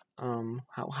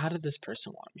how did this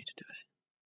person want me to do it?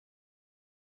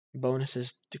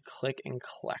 Bonuses to click and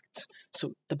collect.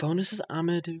 So the bonuses I'm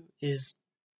gonna do is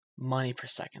money per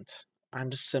second. I'm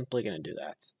just simply gonna do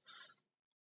that.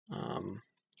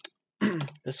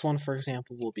 This one, for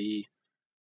example, will be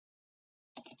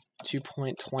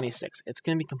 2.26. It's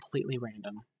gonna be completely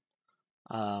random.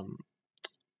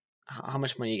 How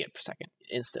much money you get per second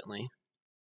instantly.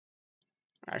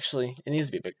 Actually, it needs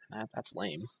to be bigger than that. That's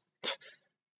lame.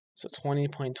 So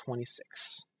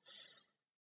 20.26.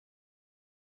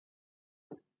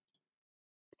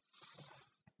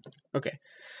 Okay.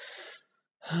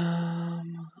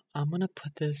 I'm gonna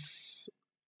put this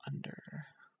under.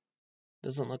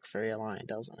 Doesn't look very aligned,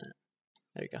 doesn't it?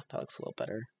 There you go. That looks a little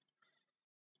better.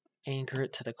 Anchor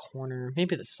it to the corner,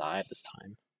 maybe the side this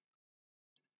time.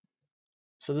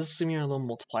 So this is gonna be our little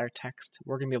multiplier text.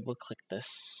 We're gonna be able to click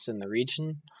this in the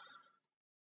region.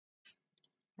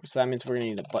 So that means we're gonna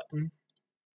need a button.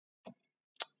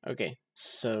 Okay,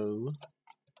 so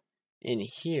in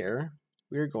here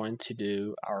we're going to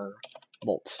do our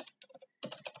mult.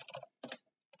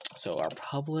 So our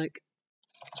public,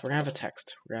 so we're gonna have a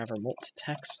text. We're gonna have our mult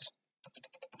text,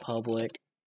 public.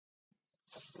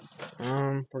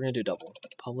 We're gonna do double.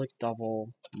 Public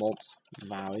double mult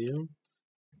value.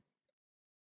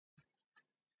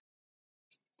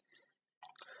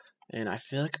 And I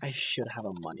feel like I should have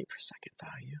a money per second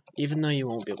value, even though you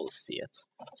won't be able to see it.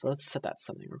 So let's set that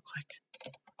something real quick.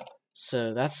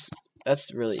 So that's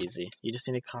really easy. You just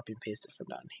need to copy and paste it from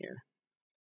down here.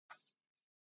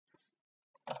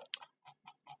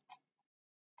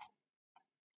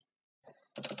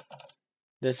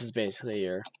 This is basically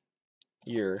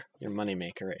your money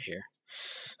maker right here.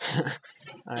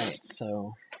 Alright,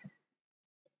 so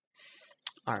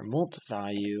our mult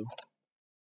value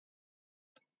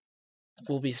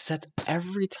will be set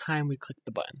every time we click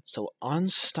the button. So on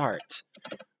start,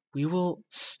 we will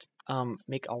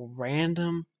make a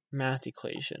random math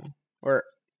equation, or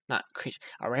not equation,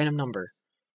 a random number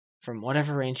from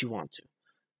whatever range you want to.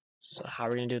 So how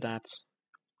are we going to do that?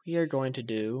 We are going to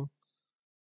do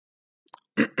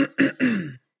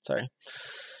sorry.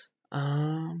 What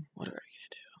are we going to do?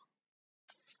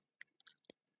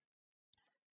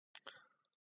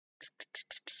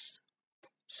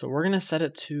 So we're going to set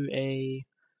it to a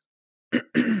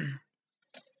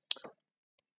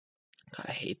God,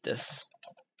 I hate this.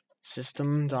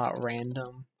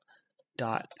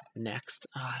 System.random.next.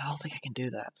 Oh, I don't think I can do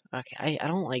that. Okay, I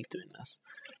don't like doing this.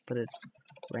 But it's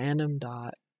random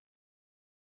dot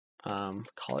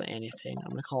call it anything. I'm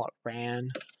gonna call it ran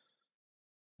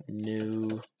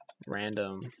new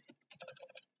random.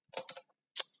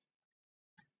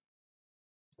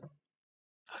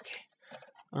 Okay.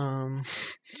 We're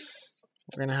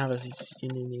gonna have a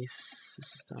unity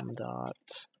system dot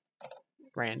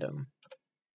random.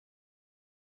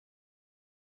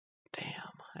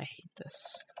 Damn, I hate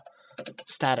this.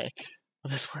 Static. Will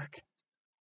this work?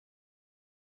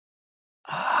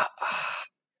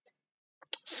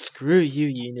 Screw you,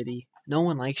 Unity. No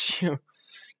one likes you. Can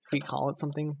we call it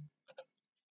something?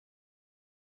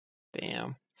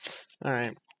 Damn.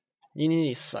 Alright.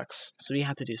 Unity sucks. So we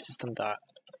have to do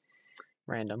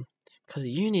system.random. Because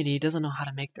Unity doesn't know how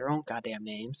to make their own goddamn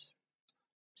names.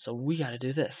 So we gotta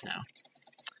do this now.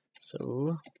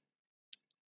 So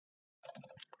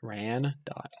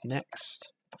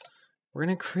ran.next. We're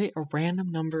gonna create a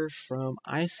random number from,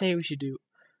 I say we should do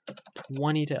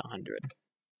 20 to 100.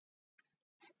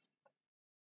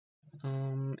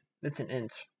 It's an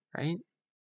int, right?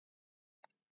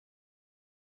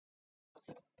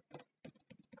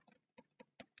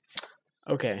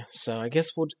 Okay, so I guess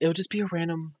it'll just be a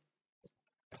random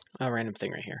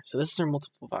thing right here. So this is our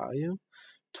multiple value,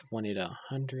 20 to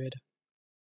 100.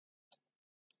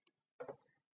 I'm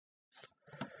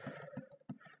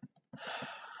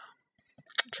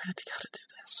trying to think how to do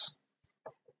this.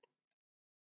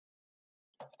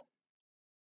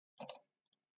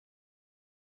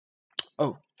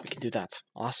 Oh, we can do that.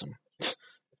 Awesome.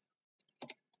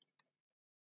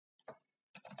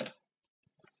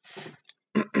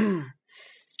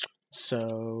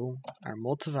 So our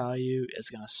multi-value is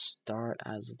going to start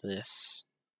as this.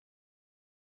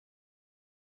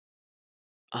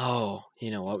 Oh,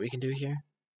 you know what we can do here?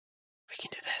 We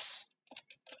can do this.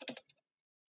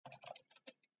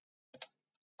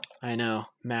 I know,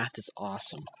 math is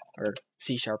awesome. Or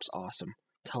C#'s awesome. I'm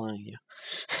telling you.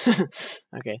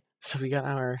 Okay, so we got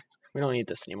we don't need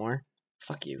this anymore.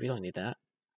 Fuck you, we don't need that.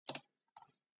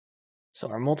 So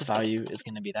our multi-value is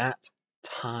going to be that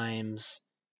times,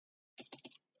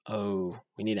 oh,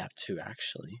 we need to have 2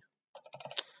 actually.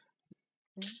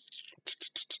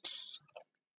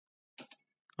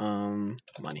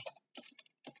 Money.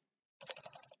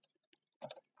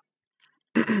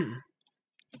 Per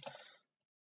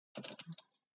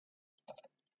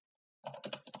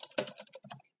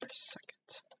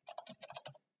second.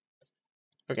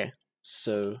 Okay,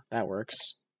 so that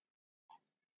works.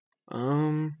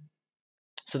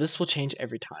 So this will change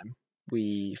every time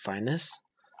we find this.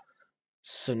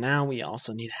 So now we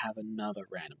also need to have another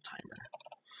random timer.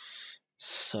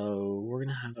 So we're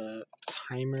gonna have a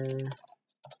timer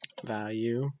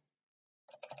value.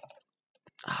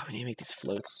 We need to make these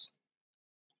floats.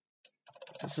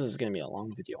 This is gonna be a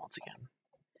long video once again.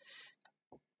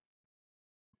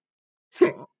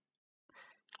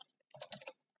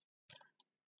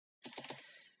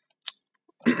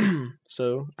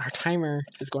 So our timer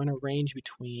is going to range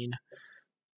between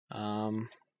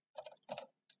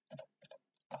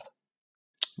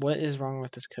what is wrong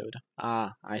with this code?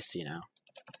 I see now.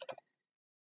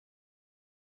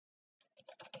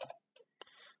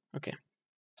 Okay.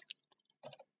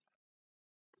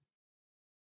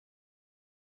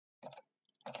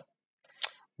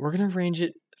 We're gonna range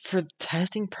it for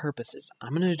testing purposes.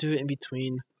 I'm gonna do it in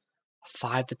between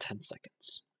 5 to 10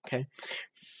 seconds. Okay.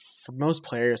 For most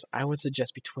players, I would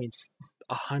suggest between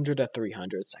 100 to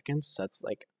 300 seconds. So that's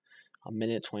like a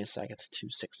minute, 20 seconds to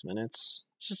 6 minutes.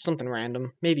 Just something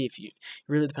random. Maybe if it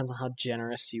really depends on how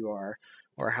generous you are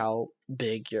or how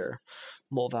big your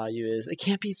molt value is. It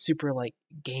can't be super like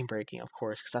game breaking, of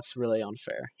course, because that's really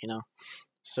unfair, you know.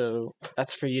 So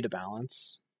that's for you to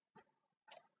balance.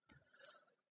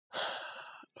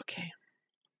 Okay.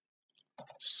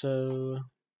 So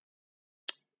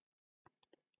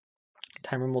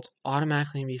timer molt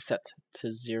automatically be set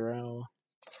to 0.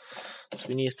 So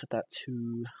we need to set that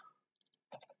to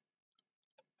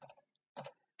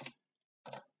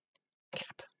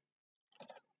cap.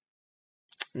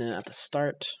 And then at the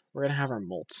start, we're gonna have our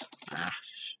molt.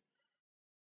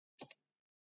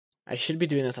 I should be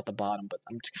doing this at the bottom, but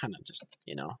I'm just kind of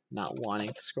you know, not wanting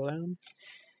to scroll down.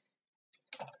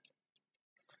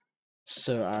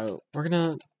 So we're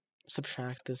gonna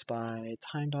subtract this by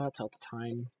time dot, tell the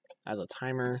time as a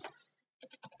timer.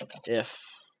 If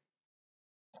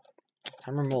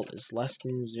timer molt is less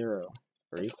than 0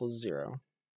 or equals 0,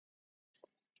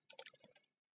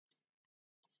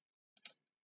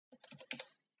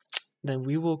 then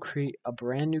we will create a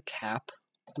brand new cap.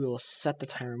 We will set the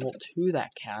timer molt to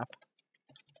that cap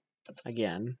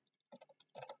again.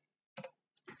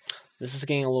 This is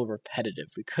getting a little repetitive.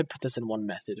 We could put this in one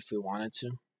method if we wanted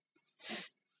to,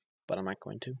 but I'm not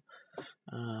going to.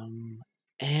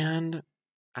 And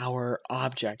our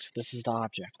object, this is the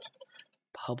object,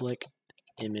 public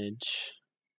image,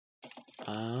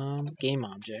 game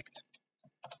object,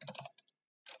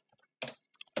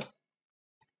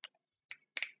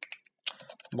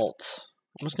 molt.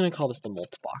 I'm just going to call this the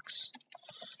molt box,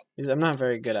 because I'm not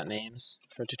very good at names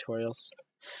for tutorials,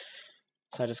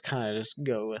 so I just kind of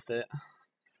go with it.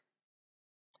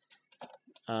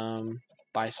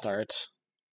 By start,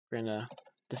 we're going to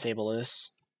disable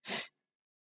this.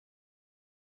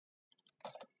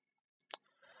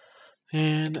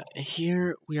 And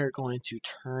here we are going to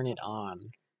turn it on.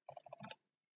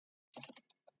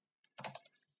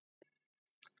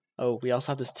 Oh, we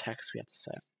also have this text we have to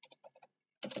set.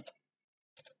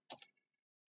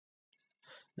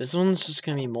 This one's just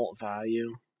going to be molt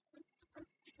value.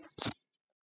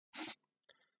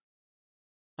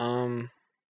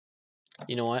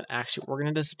 You know what? Actually, we're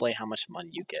going to display how much money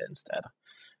you get instead.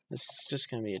 This is just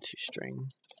going to be a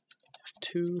 2-string.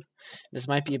 2. This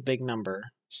might be a big number,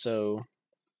 so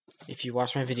if you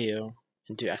watch my video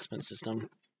and do exponent system,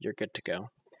 you're good to go.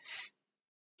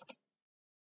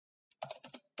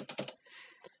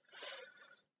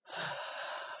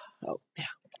 Oh, yeah,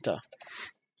 duh.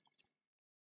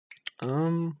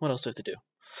 What else do we have to do?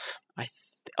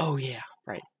 Oh, yeah,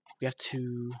 right. We have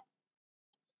to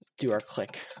do our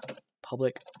click.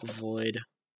 Public void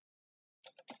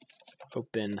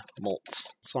open molt.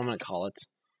 That's what I'm going to call it.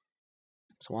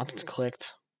 So once it's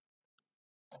clicked,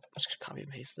 I'm just going to copy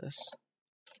and paste this.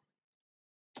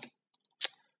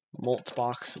 Molt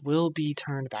box will be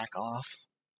turned back off.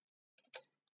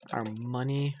 Our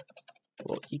money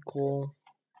will equal.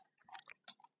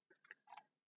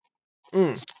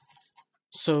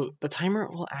 So the timer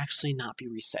will actually not be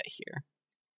reset here.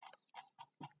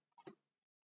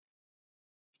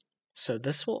 So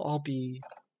this will all be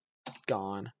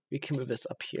gone. We can move this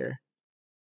up here.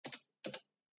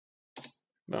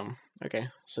 Boom. Okay,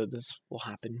 so this will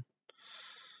happen.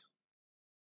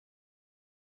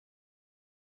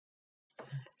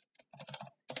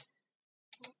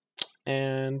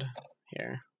 And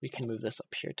here, we can move this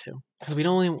up here too. Because we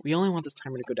only want this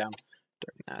timer to go down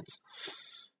during that.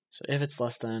 So if it's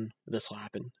less than, this will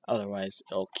happen. Otherwise,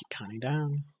 it'll keep counting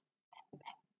down.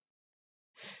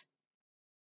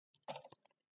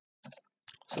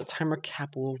 So the timer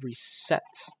cap will reset.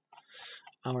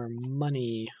 Our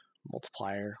money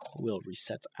multiplier will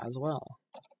reset as well.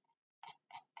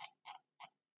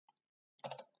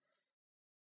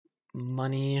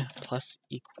 Money plus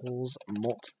equals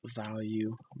mult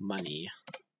value money.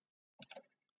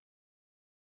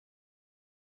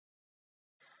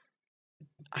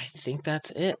 I think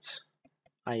that's it.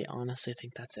 I honestly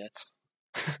think that's it.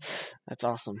 That's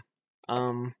awesome.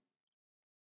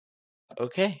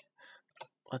 Okay.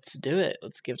 Let's do it.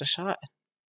 Let's give it a shot.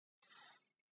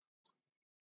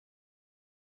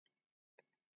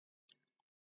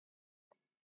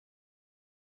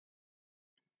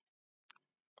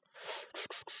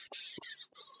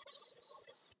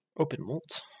 Open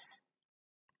mult.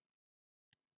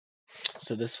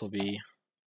 So this will be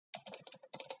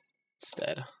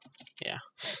instead. Yeah,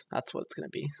 that's what it's going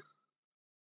to be.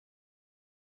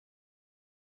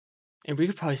 And we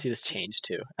could probably see this change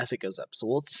too as it goes up. So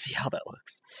we'll see how that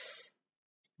looks.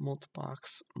 Mult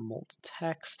box, mult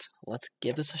text. Let's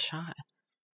give this a shot.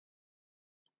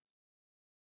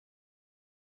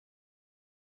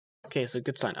 Okay, so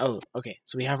good sign. Oh, okay.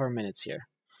 So we have our minutes here.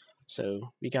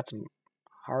 So we got some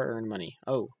hard-earned money.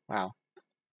 Oh, wow.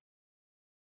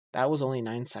 That was only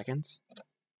 9 seconds.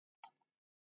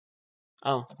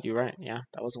 Oh, you're right. Yeah,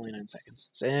 that was only 9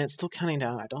 seconds. So and it's still counting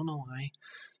down. I don't know why.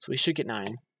 So we should get 9.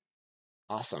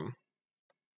 Awesome.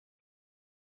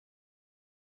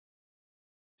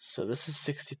 So this is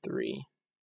 63.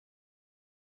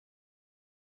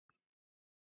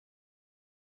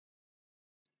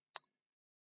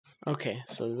 Okay,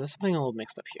 so there's something a little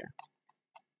mixed up here.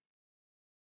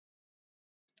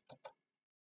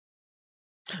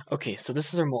 Okay, so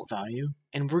this is our mult value,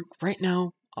 and we're right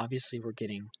now, obviously, we're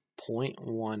getting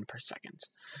 0.1 per second.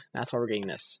 That's why we're getting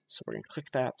this. So we're gonna click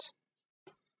that.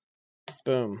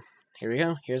 Boom. Here we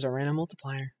go. Here's our random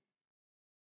multiplier.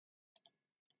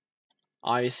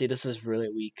 Obviously, this is really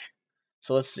weak.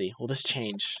 So let's see. Will this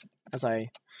change as I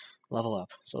level up?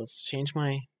 So let's change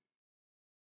my...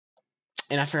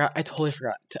 And I totally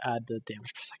forgot to add the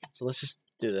damage per second. So let's just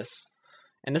do this.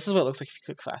 And this is what it looks like if you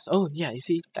click fast. Oh, yeah, you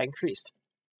see? That increased.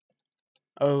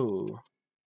 Oh.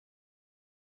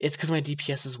 It's because my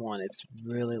DPS is 1. It's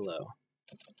really low.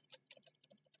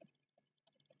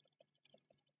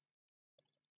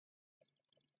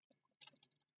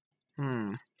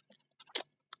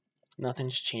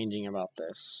 Nothing's changing about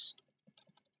this.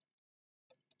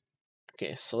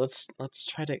 Okay, so let's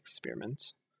try to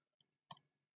experiment.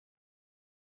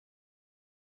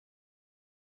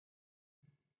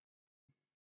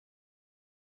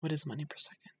 What is money per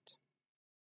second?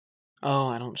 Oh,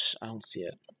 I don't see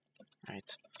it.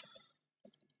 Right.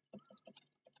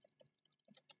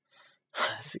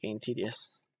 This is getting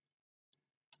tedious.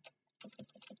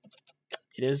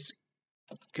 It is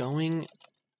going.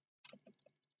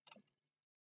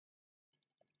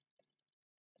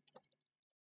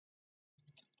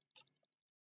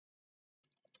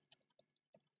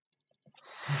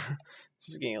 This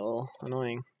is getting a little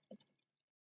annoying.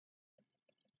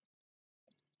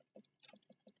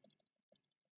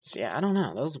 So yeah, I don't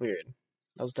know. That was weird.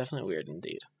 That was definitely weird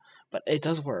indeed. But it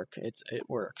does work. It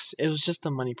works. It was just the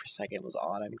money per second was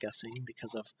odd, I'm guessing,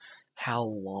 because of how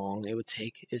long it would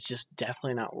take. It's just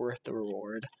definitely not worth the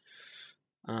reward.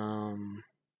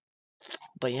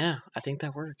 But yeah, I think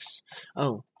that works.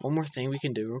 Oh, one more thing we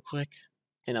can do real quick.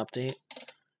 An update.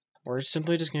 We're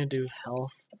simply just gonna do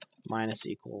health minus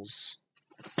equals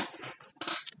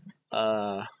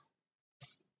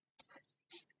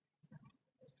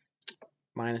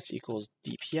minus equals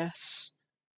DPS,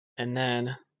 and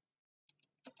then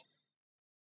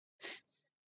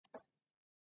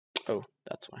oh,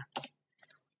 that's why. So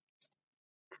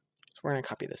we're gonna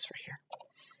copy this right here.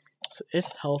 So if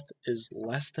health is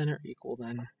less than or equal,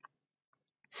 then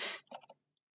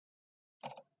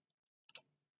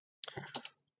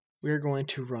we're going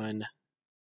to run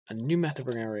a new method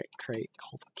we're gonna create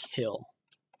called kill.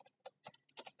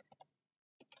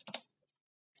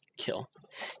 Kill.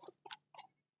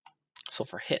 So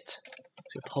for hit,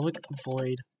 so public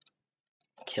void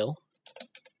kill,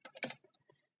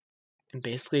 and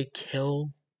basically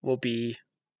kill will be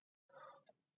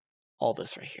all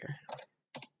this right here.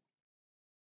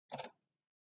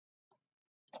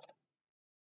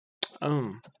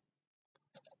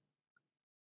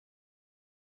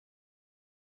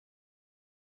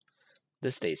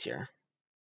 This stays here.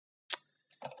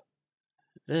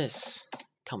 This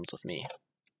comes with me.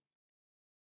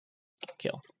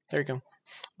 Kill. There you go.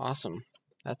 Awesome.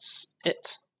 That's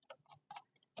it.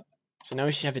 So now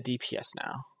we should have a DPS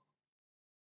now.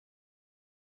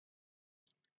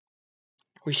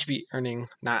 We should be earning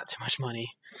not too much money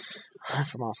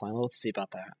from offline. Let's see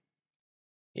about that.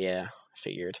 Yeah, I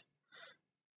figured.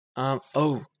 One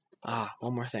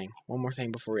more thing. One more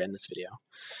thing before we end this video.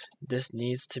 This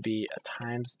needs to be a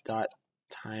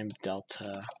times.time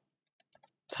delta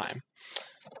time.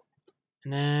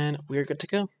 And then we're good to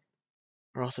go.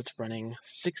 Or else it's running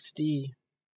 60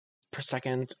 per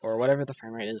second or whatever the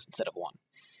frame rate is instead of 1.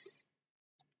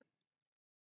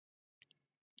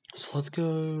 So let's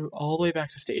go all the way back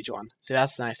to stage 1. See,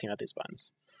 that's the nice thing about these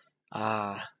buttons.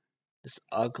 This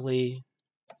ugly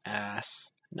ass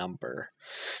number.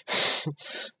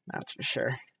 That's for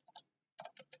sure.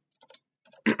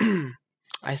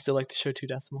 I still like to show 2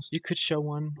 decimals. You could show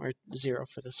 1 or 0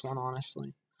 for this one,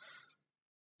 honestly.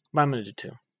 But I'm going to do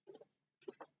 2.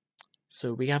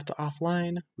 So we have the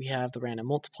offline. We have the random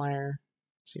multiplier.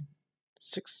 Let's see,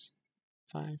 6,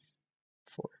 5,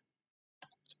 4,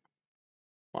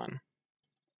 1.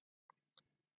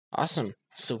 Awesome.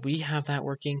 So we have that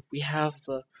working. We have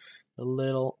the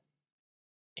little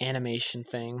animation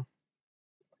thing.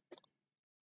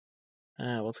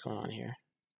 What's going on here?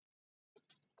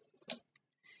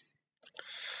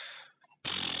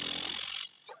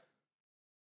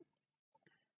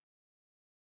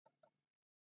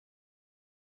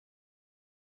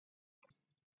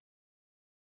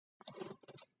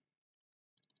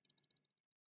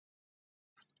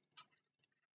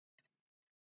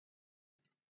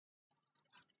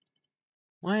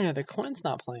 Why are the coins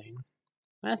not playing?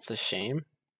 That's a shame.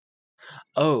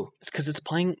 Oh, it's because it's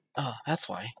playing. Oh, that's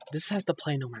why. This has to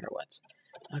play no matter what.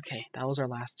 Okay, that was our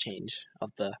last change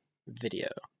of the video.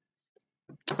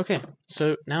 Okay,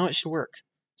 so now it should work.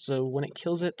 So when it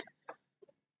kills it,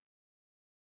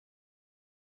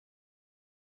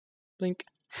 blink.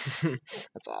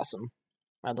 That's awesome.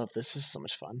 I love this. This is so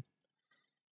much fun.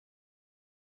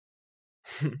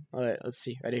 Alright, let's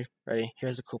see. Ready? Ready.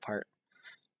 Here's the cool part.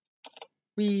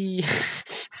 Whee!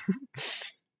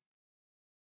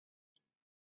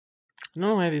 I don't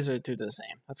know why these are do the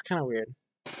same. That's kind of weird.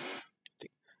 It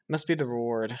must be the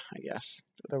reward, I guess.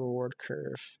 The reward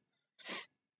curve.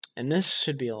 And this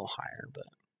should be a little higher, but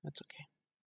that's okay.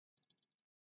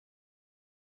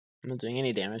 I'm not doing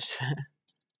any damage to it.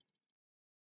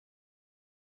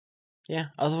 Yeah,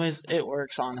 otherwise it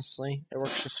works, honestly. It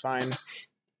works just fine.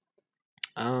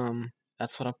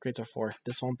 That's what upgrades are for.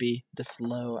 This won't be this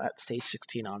low at stage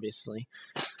 16, obviously.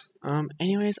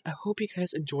 Anyways, I hope you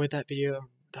guys enjoyed that video.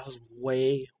 That was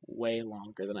way, way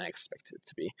longer than I expected it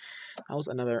to be. That was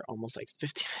another almost like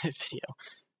 15-minute video.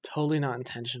 Totally not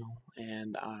intentional,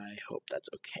 and I hope that's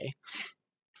okay.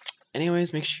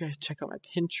 Anyways, make sure you guys check out my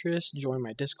Pinterest, join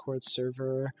my Discord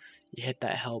server. You hit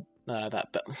that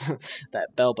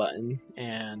that bell button,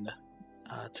 and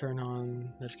turn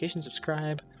on notifications,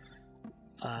 subscribe,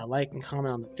 like and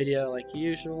comment on the video like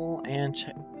usual, and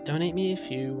donate me if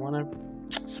you want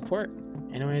to support.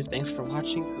 Anyways, thanks for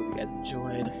watching. Hope you guys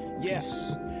enjoyed.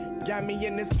 Yes. Got me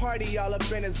in this party all up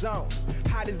in a zone.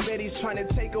 Hottest Betty's trying to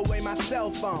take away my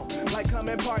cell phone. Like, come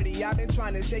and party. I've been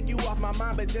trying to shake you off my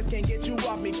mind, but just can't get you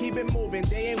off me. Keep it moving.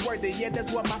 They ain't worth it. Yeah,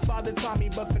 that's what my father taught me.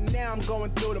 But for now, I'm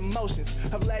going through the motions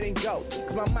of letting go.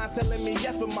 Cause my mind's telling me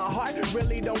yes, but my heart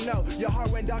really don't know. Your heart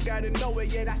went dark out of nowhere,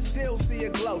 yet I still see a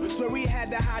glow. So we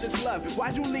had the hottest love.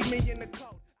 Why'd you leave me in the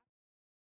cold?